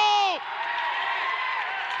powerful.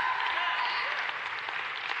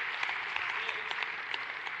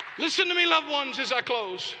 Listen to me, loved ones, as I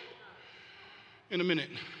close in a minute.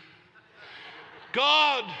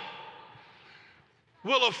 God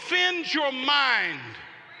will offend your mind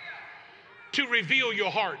to reveal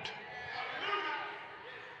your heart.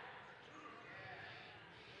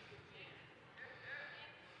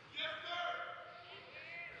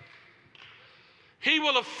 He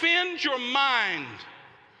will offend your mind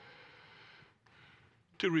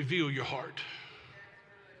to reveal your heart.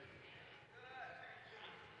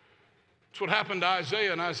 That's what happened to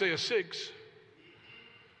Isaiah in Isaiah 6.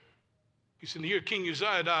 He said, in the year King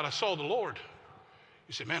Uzziah died, I saw the Lord.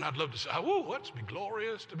 He said, man, I'd love to say, whoa, what's be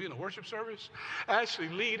glorious to be in a worship service, actually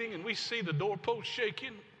leading, and we see the doorpost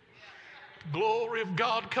shaking, the glory of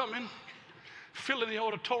God coming, filling the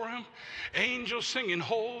auditorium, angels singing,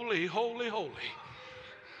 holy, holy, holy.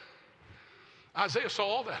 Isaiah saw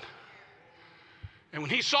all that. And when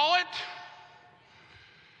he saw it,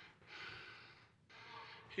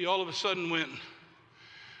 he all of a sudden went,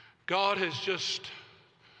 God has just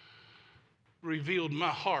revealed my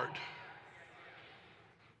heart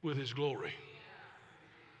with his glory.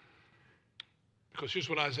 Because here's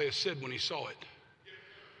what Isaiah said when he saw it.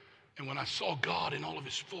 And when I saw God in all of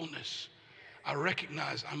his fullness, I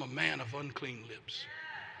recognized I'm a man of unclean lips.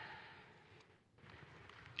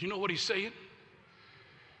 Do you know what he's saying?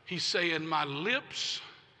 He's saying my lips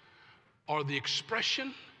are the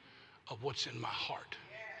expression of what's in my heart.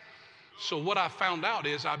 So what I found out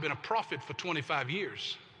is I've been a prophet for 25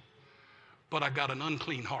 years. But I got an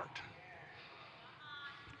unclean heart.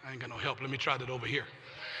 I ain't got no help. Let me try that over here.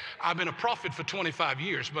 I've been a prophet for 25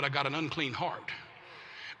 years, but I got an unclean heart.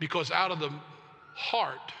 Because out of the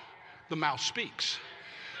heart, the mouth speaks.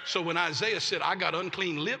 So when Isaiah said, I got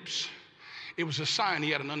unclean lips, it was a sign he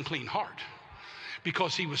had an unclean heart.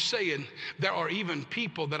 Because he was saying, there are even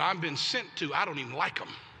people that I've been sent to, I don't even like them.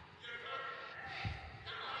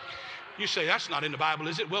 You say, that's not in the Bible,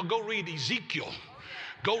 is it? Well, go read Ezekiel.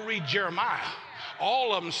 Go read Jeremiah.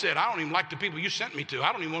 All of them said, I don't even like the people you sent me to.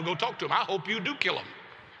 I don't even want to go talk to them. I hope you do kill them.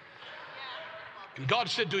 And God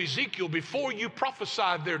said to Ezekiel, before you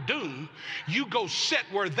prophesy their doom, you go sit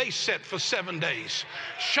where they sat for 7 days.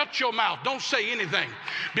 Shut your mouth. Don't say anything,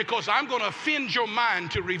 because I'm going to offend your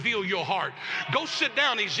mind to reveal your heart. Go sit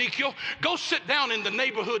down, Ezekiel. Go sit down in the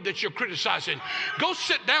neighborhood that you're criticizing. Go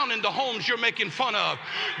sit down in the homes you're making fun of.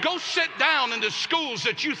 Go sit down in the schools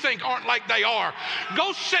that you think aren't like they are.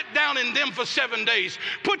 Go sit down in them for 7 days.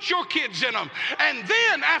 Put your kids in them. And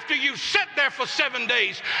then after you've sat there for 7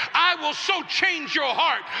 days, I will so change your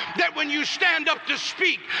heart that when you stand up to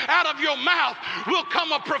speak, out of your mouth will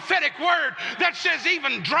come a prophetic word that says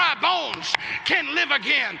even dry bones can live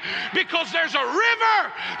again, because there's a river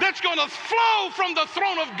that's going to flow from the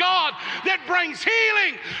throne of God that brings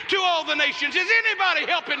healing to all the nations. Is anybody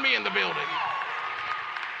helping me in the building?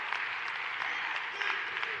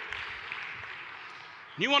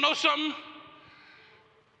 You want to know something?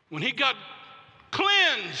 When he got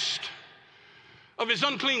cleansed of his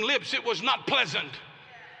unclean lips, it was not pleasant.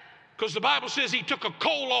 Because the Bible says he took a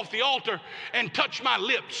coal off the altar and touched my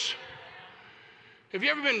lips. Have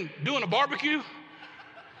you ever been doing a barbecue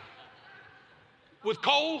with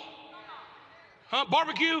coal? Huh?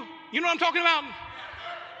 Barbecue? You know what I'm talking about?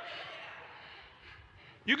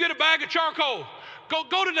 You get a bag of charcoal.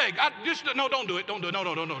 Go today. No, don't do it. Don't do it. No.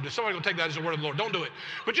 Somebody's going to take that as the word of the Lord. Don't do it.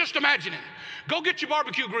 But just imagine it. Go get your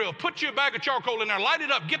barbecue grill. Put your bag of charcoal in there. Light it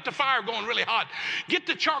up. Get the fire going really hot. Get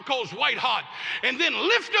the charcoals white hot. And then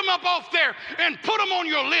lift them up off there and put them on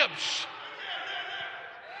your lips.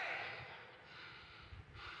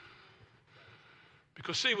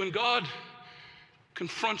 Because see, when God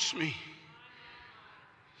confronts me,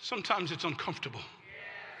 sometimes it's uncomfortable.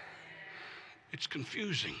 It's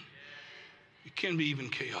confusing. It can be even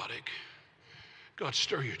chaotic. God,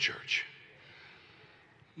 stir your church.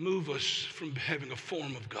 Move us from having a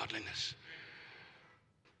form of godliness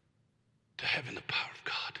to having the power of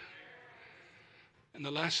God. And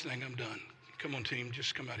the last thing, I'm done. Come on, team,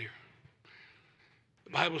 just come out here.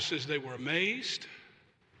 The Bible says they were amazed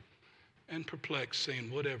and perplexed,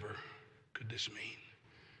 saying, whatever could this mean?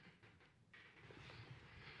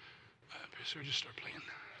 Sir, just start playing.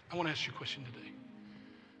 I want to ask you a question today.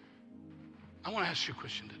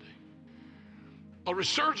 A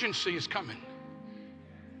resurgence is coming.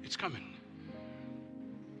 It's coming.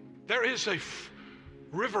 There is a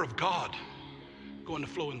river of God going to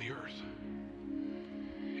flow in the earth.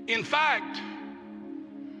 In fact,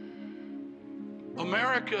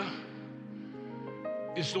 America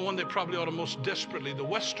is the one that probably ought to most desperately, the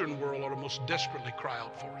Western world ought to most desperately cry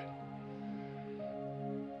out for it.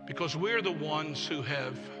 Because we're the ones who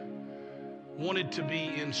have wanted to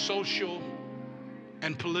be in social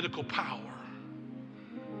and political power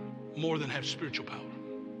more than have spiritual power.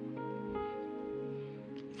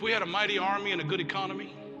 If we had a mighty army and a good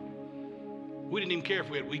economy, we didn't even care if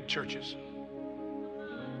we had weak churches.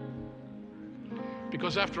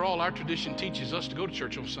 Because after all, our tradition teaches us to go to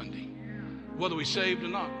church on Sunday, whether we're saved or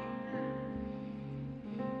not.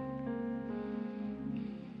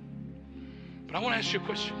 But I want to ask you a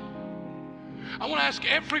question. I want to ask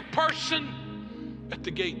every person at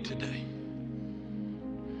the gate today.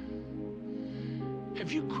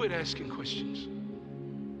 Have you quit asking questions?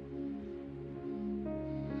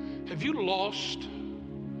 Have you lost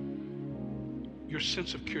your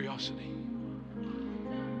sense of curiosity?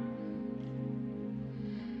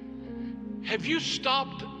 Have you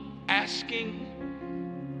stopped asking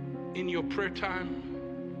in your prayer time,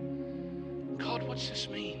 God, what's this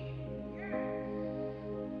mean?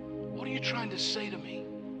 What are you trying to say to me?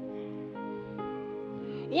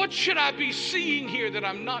 What should I be seeing here that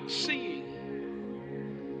I'm not seeing?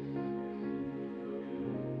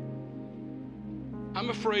 I'm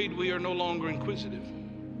afraid we are no longer inquisitive.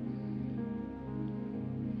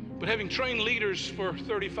 But having trained leaders for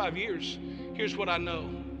 35 years, here's what I know.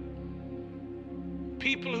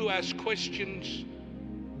 People who ask questions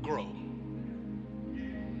grow.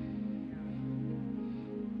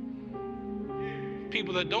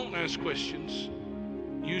 People that don't ask questions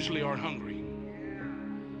usually aren't hungry.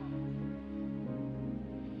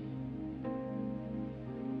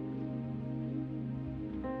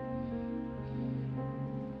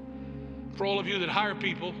 For all of you that hire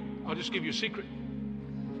people, I'll just give you a secret.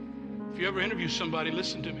 If you ever interview somebody,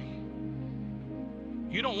 listen to me.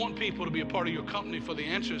 You don't want people to be a part of your company for the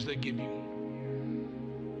answers they give you.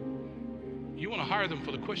 You want to hire them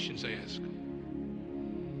for the questions they ask.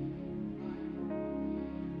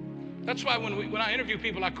 That's why when I interview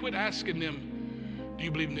people, I quit asking them, do you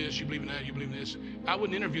believe in this, you believe in that, you believe in this? I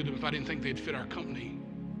wouldn't interview them if I didn't think they'd fit our company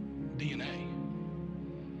DNA.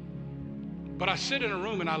 But I sit in a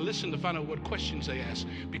room and I listen to find out what questions they ask,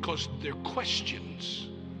 because their questions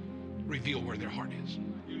reveal where their heart is.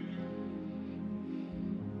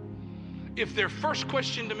 If their first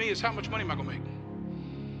question to me is, how much money am I going to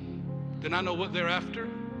make? Then I know what they're after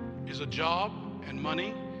is a job and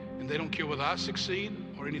money, and they don't care whether I succeed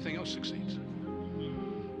or anything else succeeds.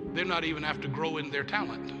 They're not even after growing their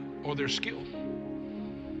talent or their skill.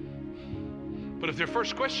 But if their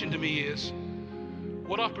first question to me is,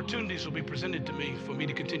 what opportunities will be presented to me for me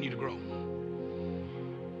to continue to grow?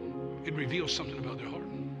 It reveals something about their heart.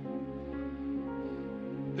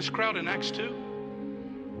 This crowd in Acts 2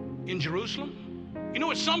 in Jerusalem, you know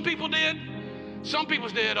what some people did? Some people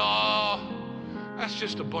said, oh, that's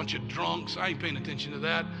just a bunch of drunks. I ain't paying attention to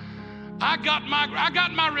that. I got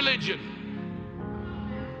my religion.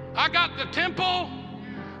 I got the temple.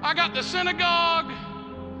 I got the synagogue.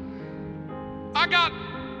 I got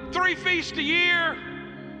 3 feasts a year.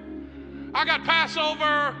 I got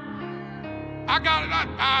Passover. I got it.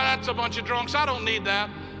 That's a bunch of drunks. I don't need that.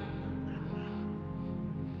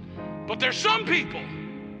 But there's some people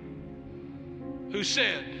who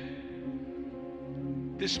said,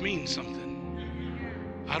 this means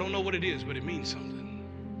something. I don't know what it is, but it means something.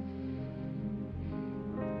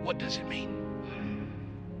 What does it mean?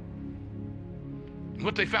 And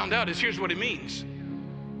what they found out is, here's what it means.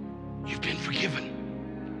 You've been forgiven.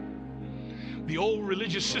 The old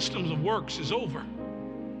religious systems of works is over.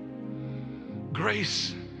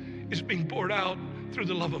 Grace is being poured out through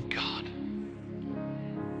the love of God.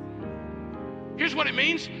 Here's what it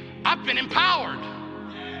means. I've been empowered.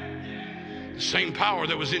 The same power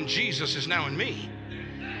that was in Jesus is now in me.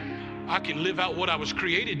 I can live out what I was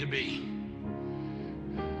created to be.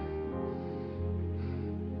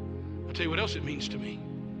 I'll tell you what else it means to me.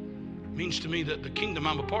 It means to me that the kingdom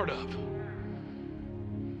I'm a part of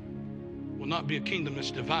will not be a kingdom that's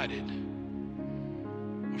divided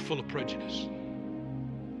or full of prejudice.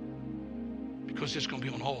 Because it's going to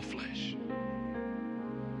be on all flesh.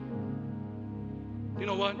 You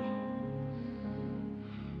know what?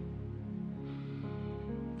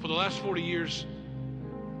 For the last 40 years,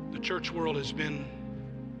 the church world has been,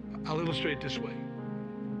 I'll illustrate it this way.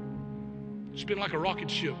 It's been like a rocket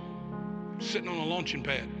ship sitting on a launching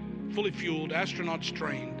pad, fully fueled, astronauts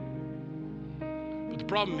trained. But the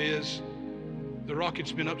problem is, the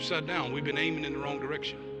rocket's been upside down. We've been aiming in the wrong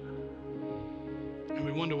direction. And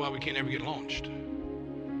we wonder why we can't ever get launched.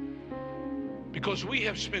 Because we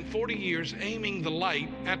have spent 40 years aiming the light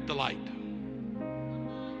at the light.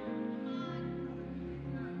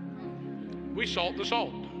 We salt the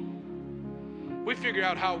salt. We figure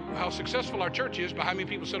out how successful our church is by how many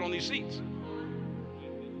people sit on these seats.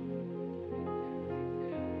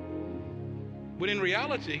 When in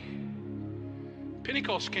reality,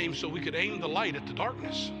 Pentecost came so we could aim the light at the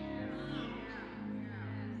darkness.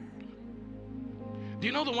 Do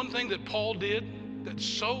you know the one thing that Paul did that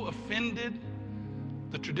so offended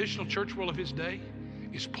the traditional church world of his day?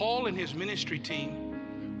 Is Paul and his ministry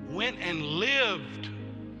team went and lived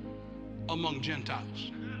among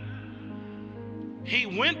Gentiles. He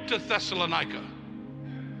went to Thessalonica.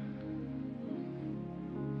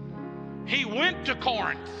 He went to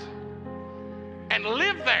Corinth and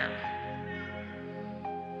lived there.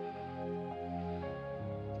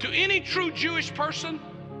 To any true Jewish person,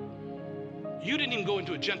 you didn't even go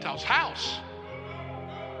into a Gentile's house,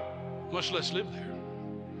 much less live there.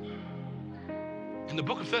 And the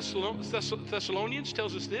book of Thessalonians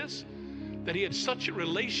tells us this, that he had such a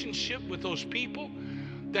relationship with those people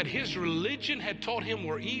that his religion had taught him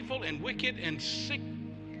were evil and wicked and sick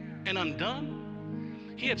and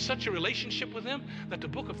undone. He had such a relationship with them that the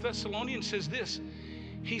book of Thessalonians says this.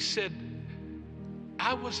 He said,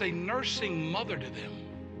 I was a nursing mother to them.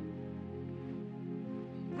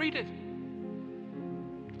 Read it.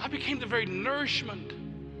 I became the very nourishment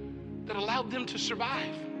that allowed them to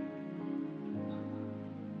survive.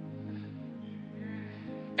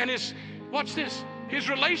 And watch this, his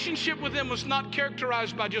relationship with them was not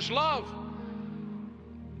characterized by just love.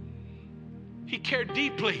 He cared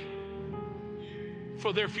deeply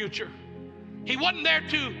for their future. He wasn't there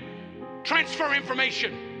to transfer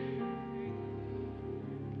information.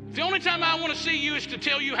 The only time I want to see you is to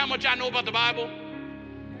tell you how much I know about the Bible.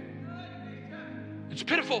 It's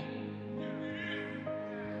pitiful.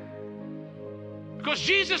 Because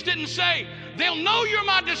Jesus didn't say, they'll know you're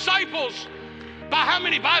my disciples by how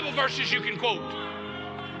many Bible verses you can quote.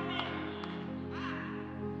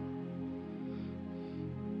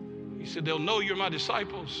 He said, they'll know you're my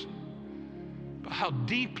disciples by how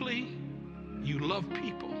deeply you love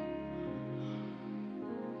people.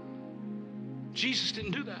 Jesus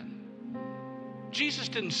didn't do that. Jesus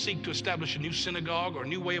didn't seek to establish a new synagogue or a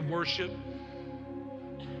new way of worship.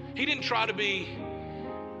 He didn't try to be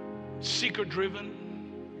seeker-driven.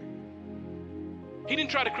 He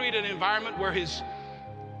didn't try to create an environment where his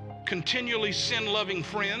continually sin-loving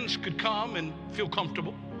friends could come and feel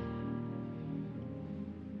comfortable.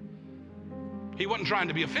 He wasn't trying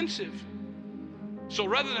to be offensive. So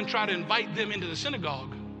rather than try to invite them into the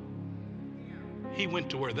synagogue, he went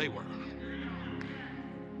to where they were.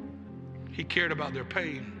 He cared about their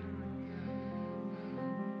pain.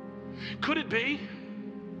 Could it be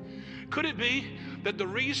that the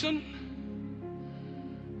reason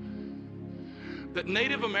that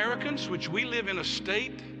Native Americans, which we live in a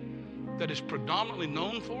state that is predominantly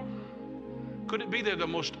known for, could it be they're the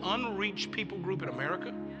most unreached people group in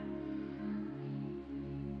America?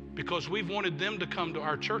 Because we've wanted them to come to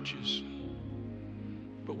our churches,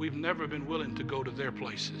 but we've never been willing to go to their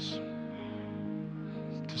places,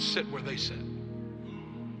 to sit where they sit.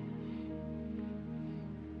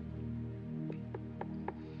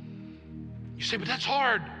 You say, but that's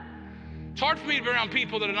hard. It's hard for me to be around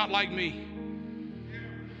people that are not like me.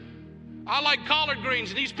 I like collard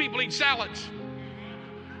greens, and these people eat salads.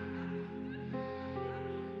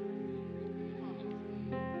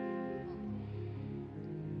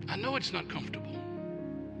 I know it's not comfortable.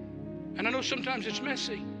 And I know sometimes it's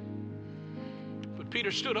messy. But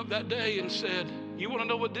Peter stood up that day and said, you want to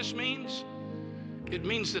know what this means? It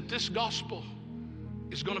means that this gospel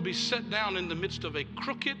is going to be set down in the midst of a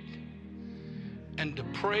crooked and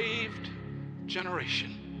depraved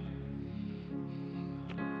generation.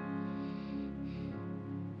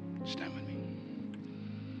 Stand with me.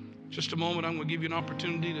 Just a moment, I'm going to give you an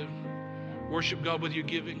opportunity to worship God with your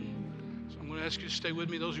giving. So I'm going to ask you to stay with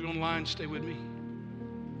me. Those of you online, stay with me.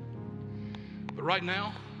 But right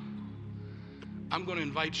now, I'm going to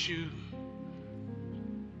invite you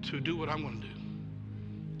to do what I'm going to do.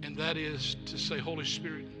 And that is to say, Holy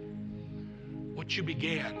Spirit, what you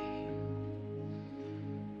began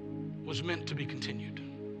was meant to be continued.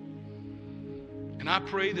 And I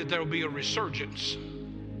pray that there will be a resurgence.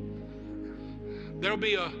 There will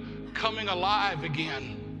be a coming alive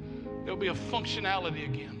again. There will be a functionality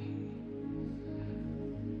again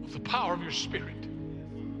of the power of your Spirit.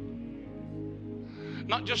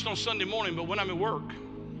 Not just on Sunday morning, but when I'm at work,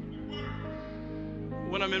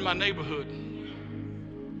 when I'm in my neighborhood.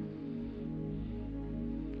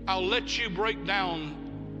 I'll let you break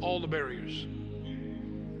down all the barriers.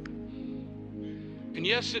 And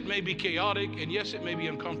yes, it may be chaotic, and yes, it may be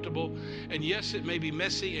uncomfortable, and yes, it may be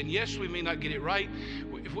messy, and yes, we may not get it right.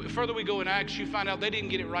 If further we go in Acts, you find out they didn't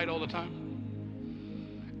get it right all the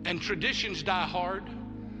time. And traditions die hard.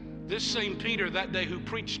 This same Peter that day who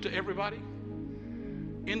preached to everybody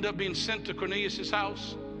ended up being sent to Cornelius'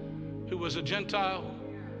 house, who was a Gentile,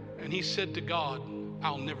 and he said to God,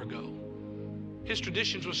 I'll never go. His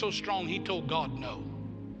traditions were so strong, he told God no.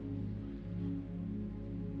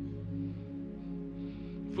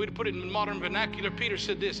 If we'd put it in modern vernacular, Peter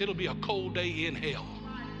said this, it'll be a cold day in hell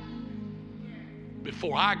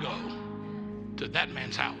before I go to that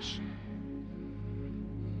man's house.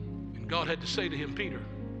 And God had to say to him, Peter,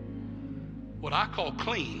 what I call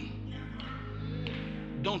clean,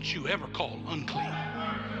 don't you ever call unclean.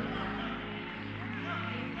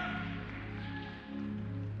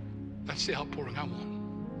 That's the outpouring I want.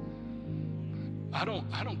 I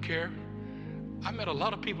don't care. I met a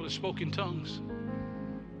lot of people that spoke in tongues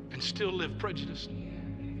and still live prejudiced.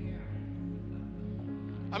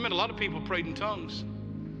 I met a lot of people who prayed in tongues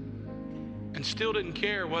and still didn't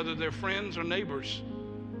care whether their friends or neighbors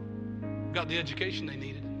got the education they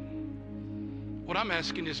needed. What I'm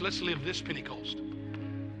asking is, let's live this Pentecost.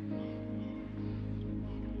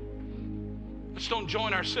 Let's don't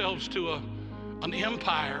join ourselves to an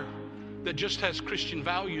empire that just has Christian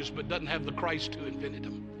values but doesn't have the Christ who invented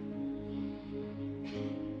them.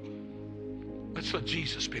 Let's let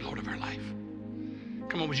Jesus be Lord of our life.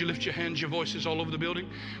 Come on, would you lift your hands, your voices all over the building?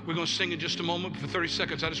 We're going to sing in just a moment. For 30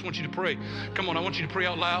 seconds, I just want you to pray. Come on, I want you to pray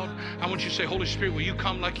out loud. I want you to say, Holy Spirit, will you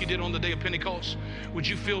come like you did on the day of Pentecost? Would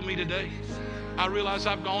you fill me today? I realize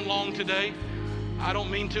I've gone long today. I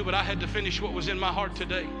don't mean to, but I had to finish what was in my heart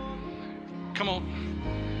today. Come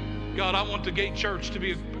on. God, I want the Gate Church to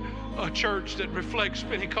be a church that reflects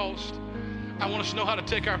Pentecost. I want us to know how to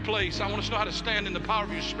take our place. I want us to know how to stand in the power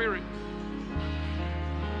of your Spirit.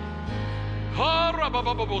 Come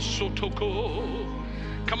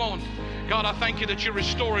on. God, I thank you that you're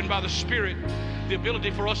restoring by the Spirit the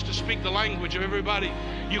ability for us to speak the language of everybody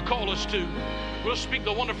you call us to. We'll speak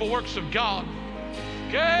the wonderful works of God.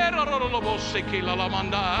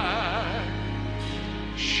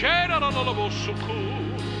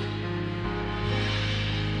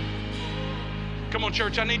 Come on,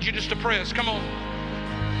 church, I need you just to press. Come on.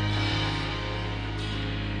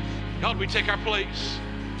 God, we take our place.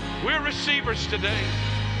 We're receivers today.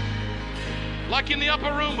 Like in the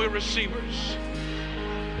upper room, we're receivers.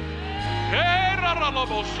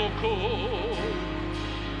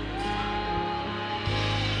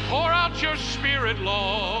 Pour out your Spirit,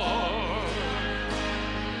 Lord.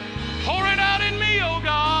 Pour it out in me, oh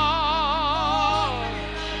God.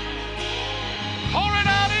 Pour it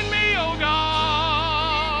out in me, oh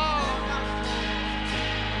God.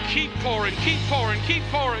 Keep pouring, keep pouring, keep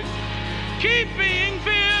pouring. Keep being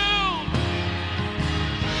filled.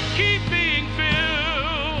 Keep being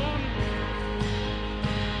filled.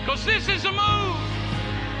 Because this is a move.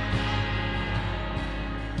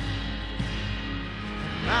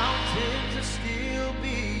 Mountains are still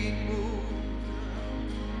being moved.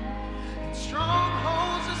 And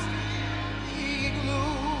strongholds are still being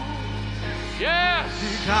loosed. Yes. To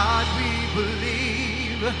God we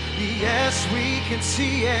believe. Yes, we can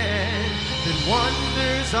see it, that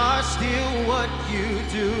wonders are still what you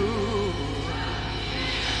do.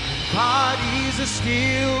 Bodies are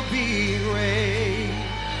still being raised,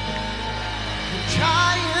 and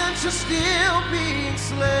giants are still being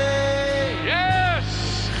slain.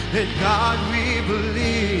 Yes! And God, we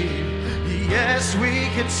believe, yes, we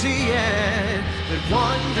can see it, that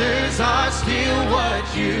wonders are still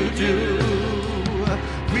what you do.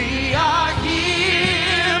 We are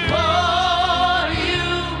here for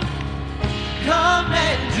you. Come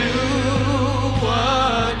and do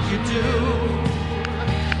what you do.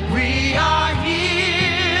 We are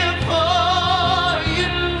here for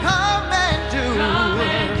you. Come and do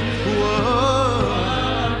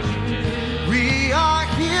what you do. We are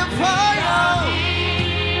here for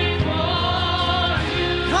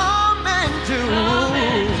you. Come and do.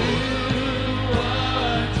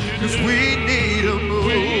 'Cause we need a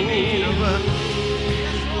move.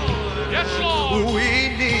 Yes, Lord. We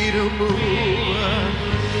need a move.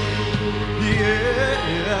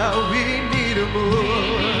 Yeah, we need a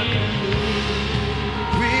move.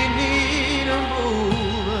 We need a move.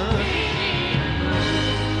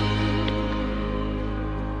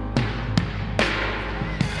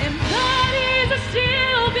 And bodies are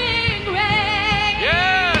still being raised.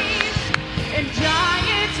 Yes. And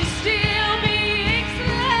giants are still being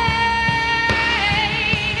slain.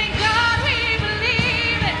 And God, we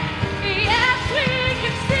believe it. Yes, we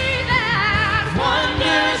can see that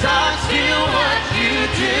Wonders are still what you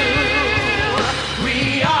do. We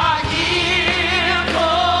are here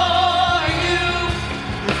for you.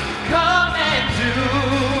 Come and do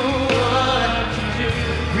what you do.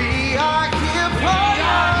 We are here for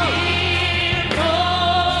you.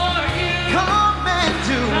 Come and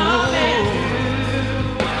do what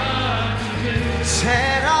you do.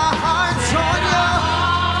 Set our hearts on you.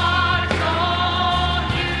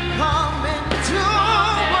 Come and do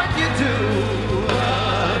what you do.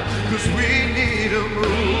 'Cause we need a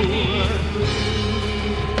move.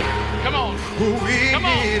 Come on. We Come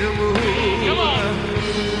on. need a move. Come on.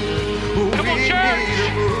 Come on, We church. need a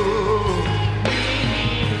move.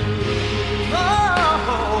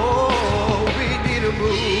 Oh, we need a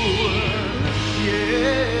move.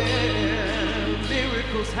 Yeah,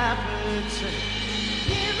 miracles happen.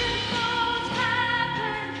 miracles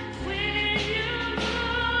happen when you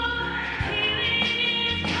move. Healing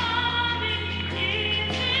is coming in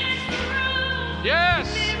this room. Yes.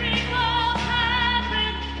 Miracles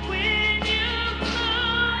happen when you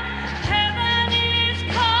move. Heaven is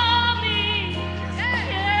coming.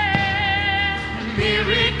 Yeah.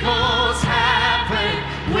 Miracles happen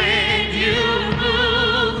when you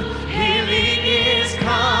move. Healing is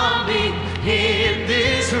coming in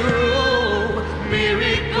this room.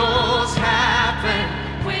 Miracles happen.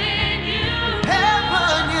 When you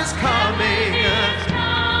Heaven is coming. it's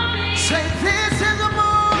coming. Say this is a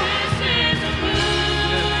move. This is a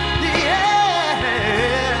move.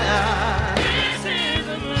 Yeah. This is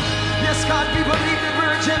a move. Yes, God, we believe that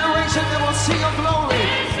we're a generation that will see your glory.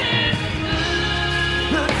 This is a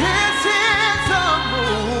move. This is a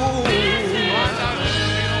move.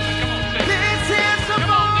 This is a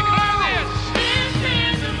Come on, declare move. this. This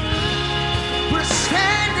is a move. We're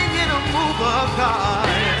standing in a move of God.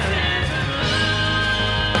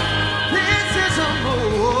 This is a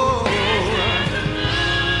move.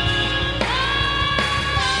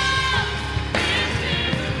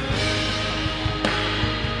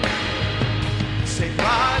 Say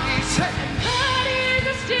body, say Bodies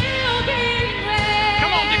are still being raised.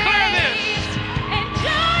 Come on, declare this. And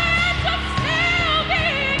giants are still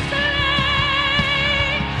being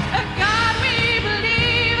slain. And God, we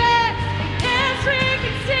believe it. Yes, we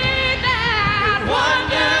can see that.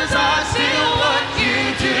 wonders are still what you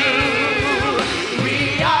do. We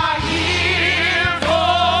are here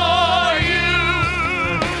for you.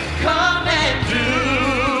 Come and do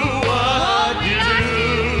what you do.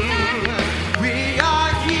 We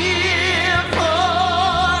are here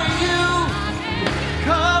for you.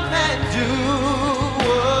 Come and do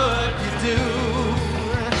what you do.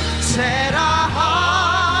 Set our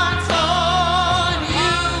hearts on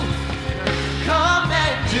you. Come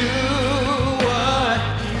and do what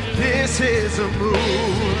this is a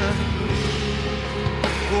move.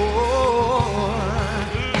 Oh,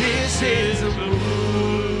 this is a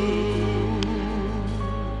move.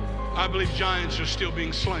 I believe giants are still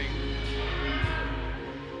being slain.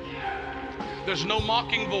 There's no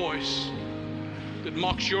mocking voice that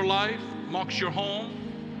mocks your life, mocks your home,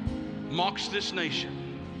 mocks this nation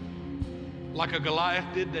like a Goliath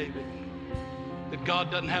did David. That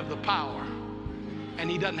God doesn't have the power and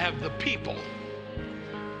he doesn't have the people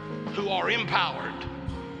who are empowered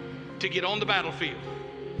to get on the battlefield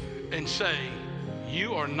and say,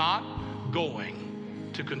 you are not going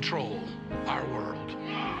to control our world.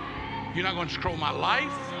 You're not going to control my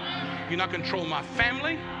life. You're not going to control my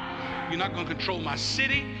family. You're not going to control my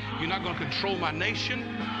city. You're not going to control my nation.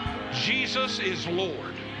 Jesus is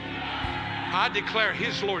Lord. I declare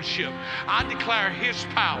his lordship. I declare his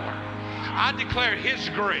power. I declare his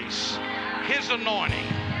grace, his anointing.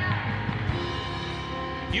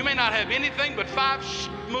 You may not have anything but 5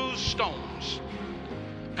 smooth stones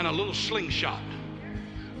and a little slingshot,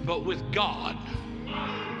 but with God,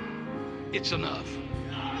 it's enough.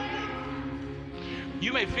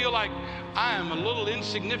 You may feel like I am a little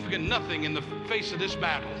insignificant nothing in the face of this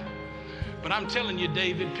battle, but I'm telling you,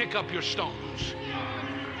 David, pick up your stones.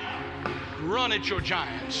 Run at your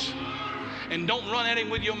giants, and don't run at him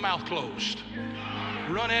with your mouth closed.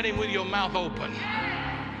 Run at him with your mouth open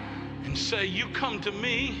and say, you come to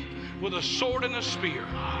me with a sword and a spear,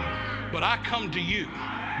 but I come to you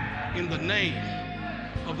in the name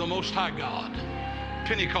of the Most High God.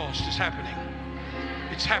 Pentecost is happening.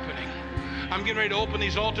 It's happening. I'm getting ready to open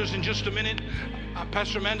these altars in just a minute.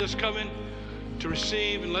 Pastor Amanda's coming to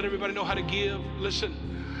receive and let everybody know how to give. Listen,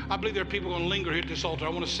 I believe there are people going to linger here at this altar. I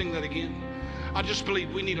want to sing that again. I just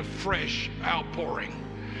believe we need a fresh outpouring.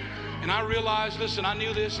 And I realized, listen, I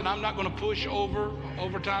knew this, and I'm not going to push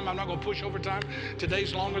overtime. I'm not going to push overtime.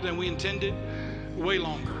 Today's longer than we intended, way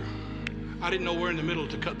longer. I didn't know where in the middle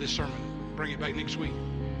to cut this sermon. Bring it back next week.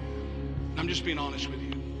 I'm just being honest with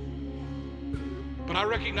you. But I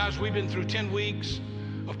recognize we've been through 10 weeks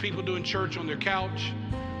of people doing church on their couch,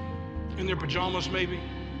 in their pajamas maybe,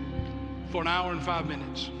 for an hour and 5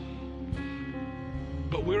 minutes.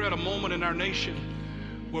 But we're at a moment in our nation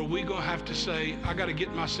where we're going to have to say, I got to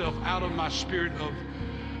get myself out of my spirit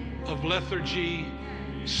of lethargy,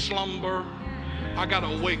 slumber. I got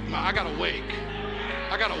to wake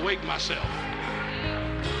myself.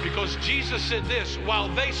 Because Jesus said this, while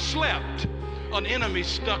they slept, an enemy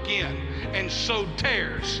stuck in and sowed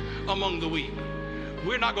tares among the wheat.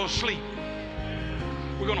 We're not going to sleep.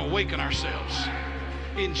 We're going to awaken ourselves.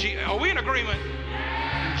 Are we in agreement?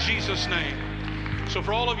 In Jesus' name. So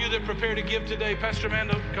for all of you that prepare to give today, Pastor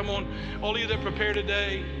Amanda, come on. All of you that prepare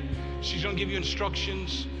today, she's going to give you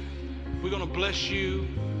instructions. We're going to bless you.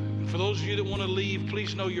 And for those of you that want to leave,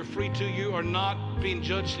 please know you're free to. You are not being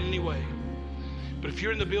judged in any way. But if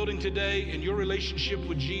you're in the building today and your relationship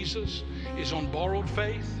with Jesus is on borrowed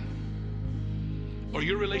faith, or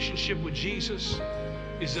your relationship with Jesus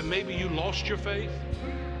is that maybe you lost your faith,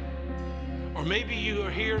 or maybe you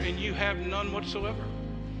are here and you have none whatsoever,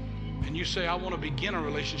 and you say, I want to begin a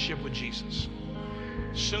relationship with Jesus.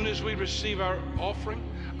 As soon as we receive our offering,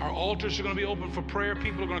 our altars are going to be open for prayer.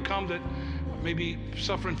 People are going to come that may be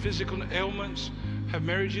suffering physical ailments, have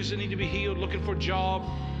marriages that need to be healed, looking for a job.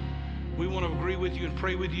 We want to agree with you and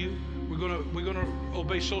pray with you. We're going to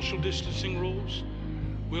obey social distancing rules.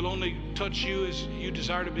 We'll only touch you as you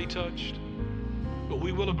desire to be touched. But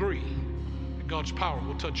we will agree that God's power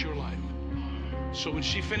will touch your life. So when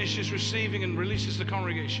she finishes receiving and releases the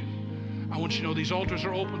congregation, I want you to know these altars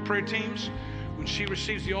are open. Prayer teams, when she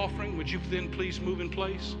receives the offering, would you then please move in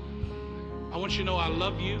place? I want you to know I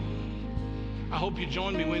love you. I hope you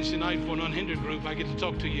join me Wednesday night for an unhindered group. I get to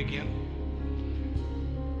talk to you again.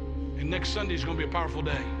 And next Sunday is going to be a powerful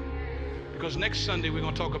day, because next Sunday we're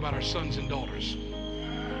going to talk about our sons and daughters.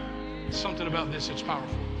 Something about this that's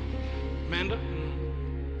powerful. Amanda?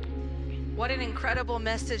 What an incredible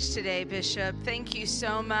message today, Bishop. Thank you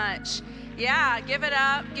so much. Yeah, give it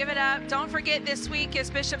up, give it up. Don't forget this week is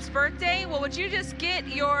Bishop's birthday. Well, would you just get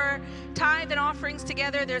your tithe and offerings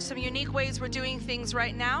together? There's some unique ways we're doing things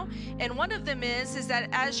right now. And one of them is that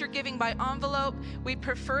as you're giving by envelope, we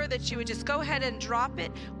prefer that you would just go ahead and drop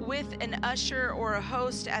it with an usher or a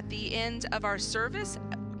host at the end of our service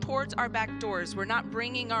towards our back doors. We're not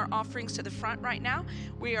bringing our offerings to the front right now.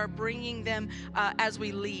 We are bringing them as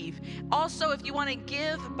we leave. Also, if you want to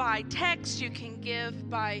give by text, you can give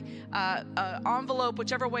by envelope,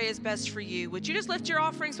 whichever way is best for you. Would you just lift your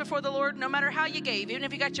offerings before the Lord, no matter how you gave, even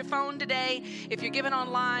if you got your phone today, if you're giving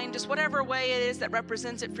online, just whatever way it is that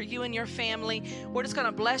represents it for you and your family. We're just going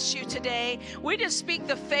to bless you today. We just speak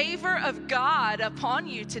the favor of God upon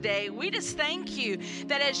you today. We just thank you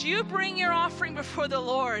that as you bring your offering before the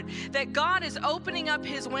Lord, Lord, that God is opening up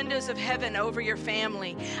his windows of heaven over your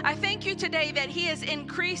family. I thank you today that he is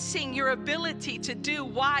increasing your ability to do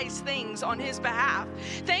wise things on his behalf.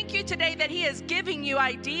 Thank you today that he is giving you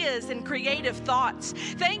ideas and creative thoughts.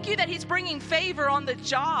 Thank you that he's bringing favor on the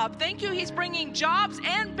job. Thank you he's bringing jobs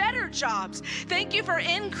and better jobs. Thank you for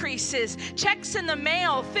increases, checks in the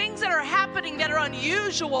mail, things that are happening that are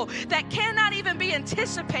unusual, that cannot even be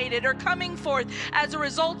anticipated or coming forth as a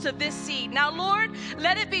result of this seed. Now, Lord,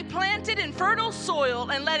 let it be planted in fertile soil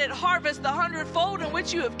and let it harvest the 100-fold in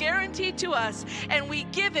which you have guaranteed to us. And we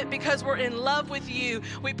give it because we're in love with you.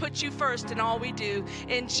 We put you first in all we do.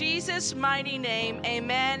 In Jesus' mighty name,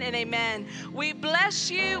 amen and amen. We bless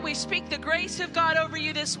you. We speak the grace of God over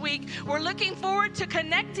you this week. We're looking forward to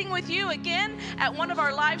connecting with you again at one of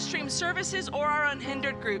our live stream services or our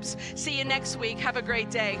unhindered groups. See you next week. Have a great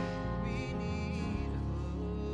day.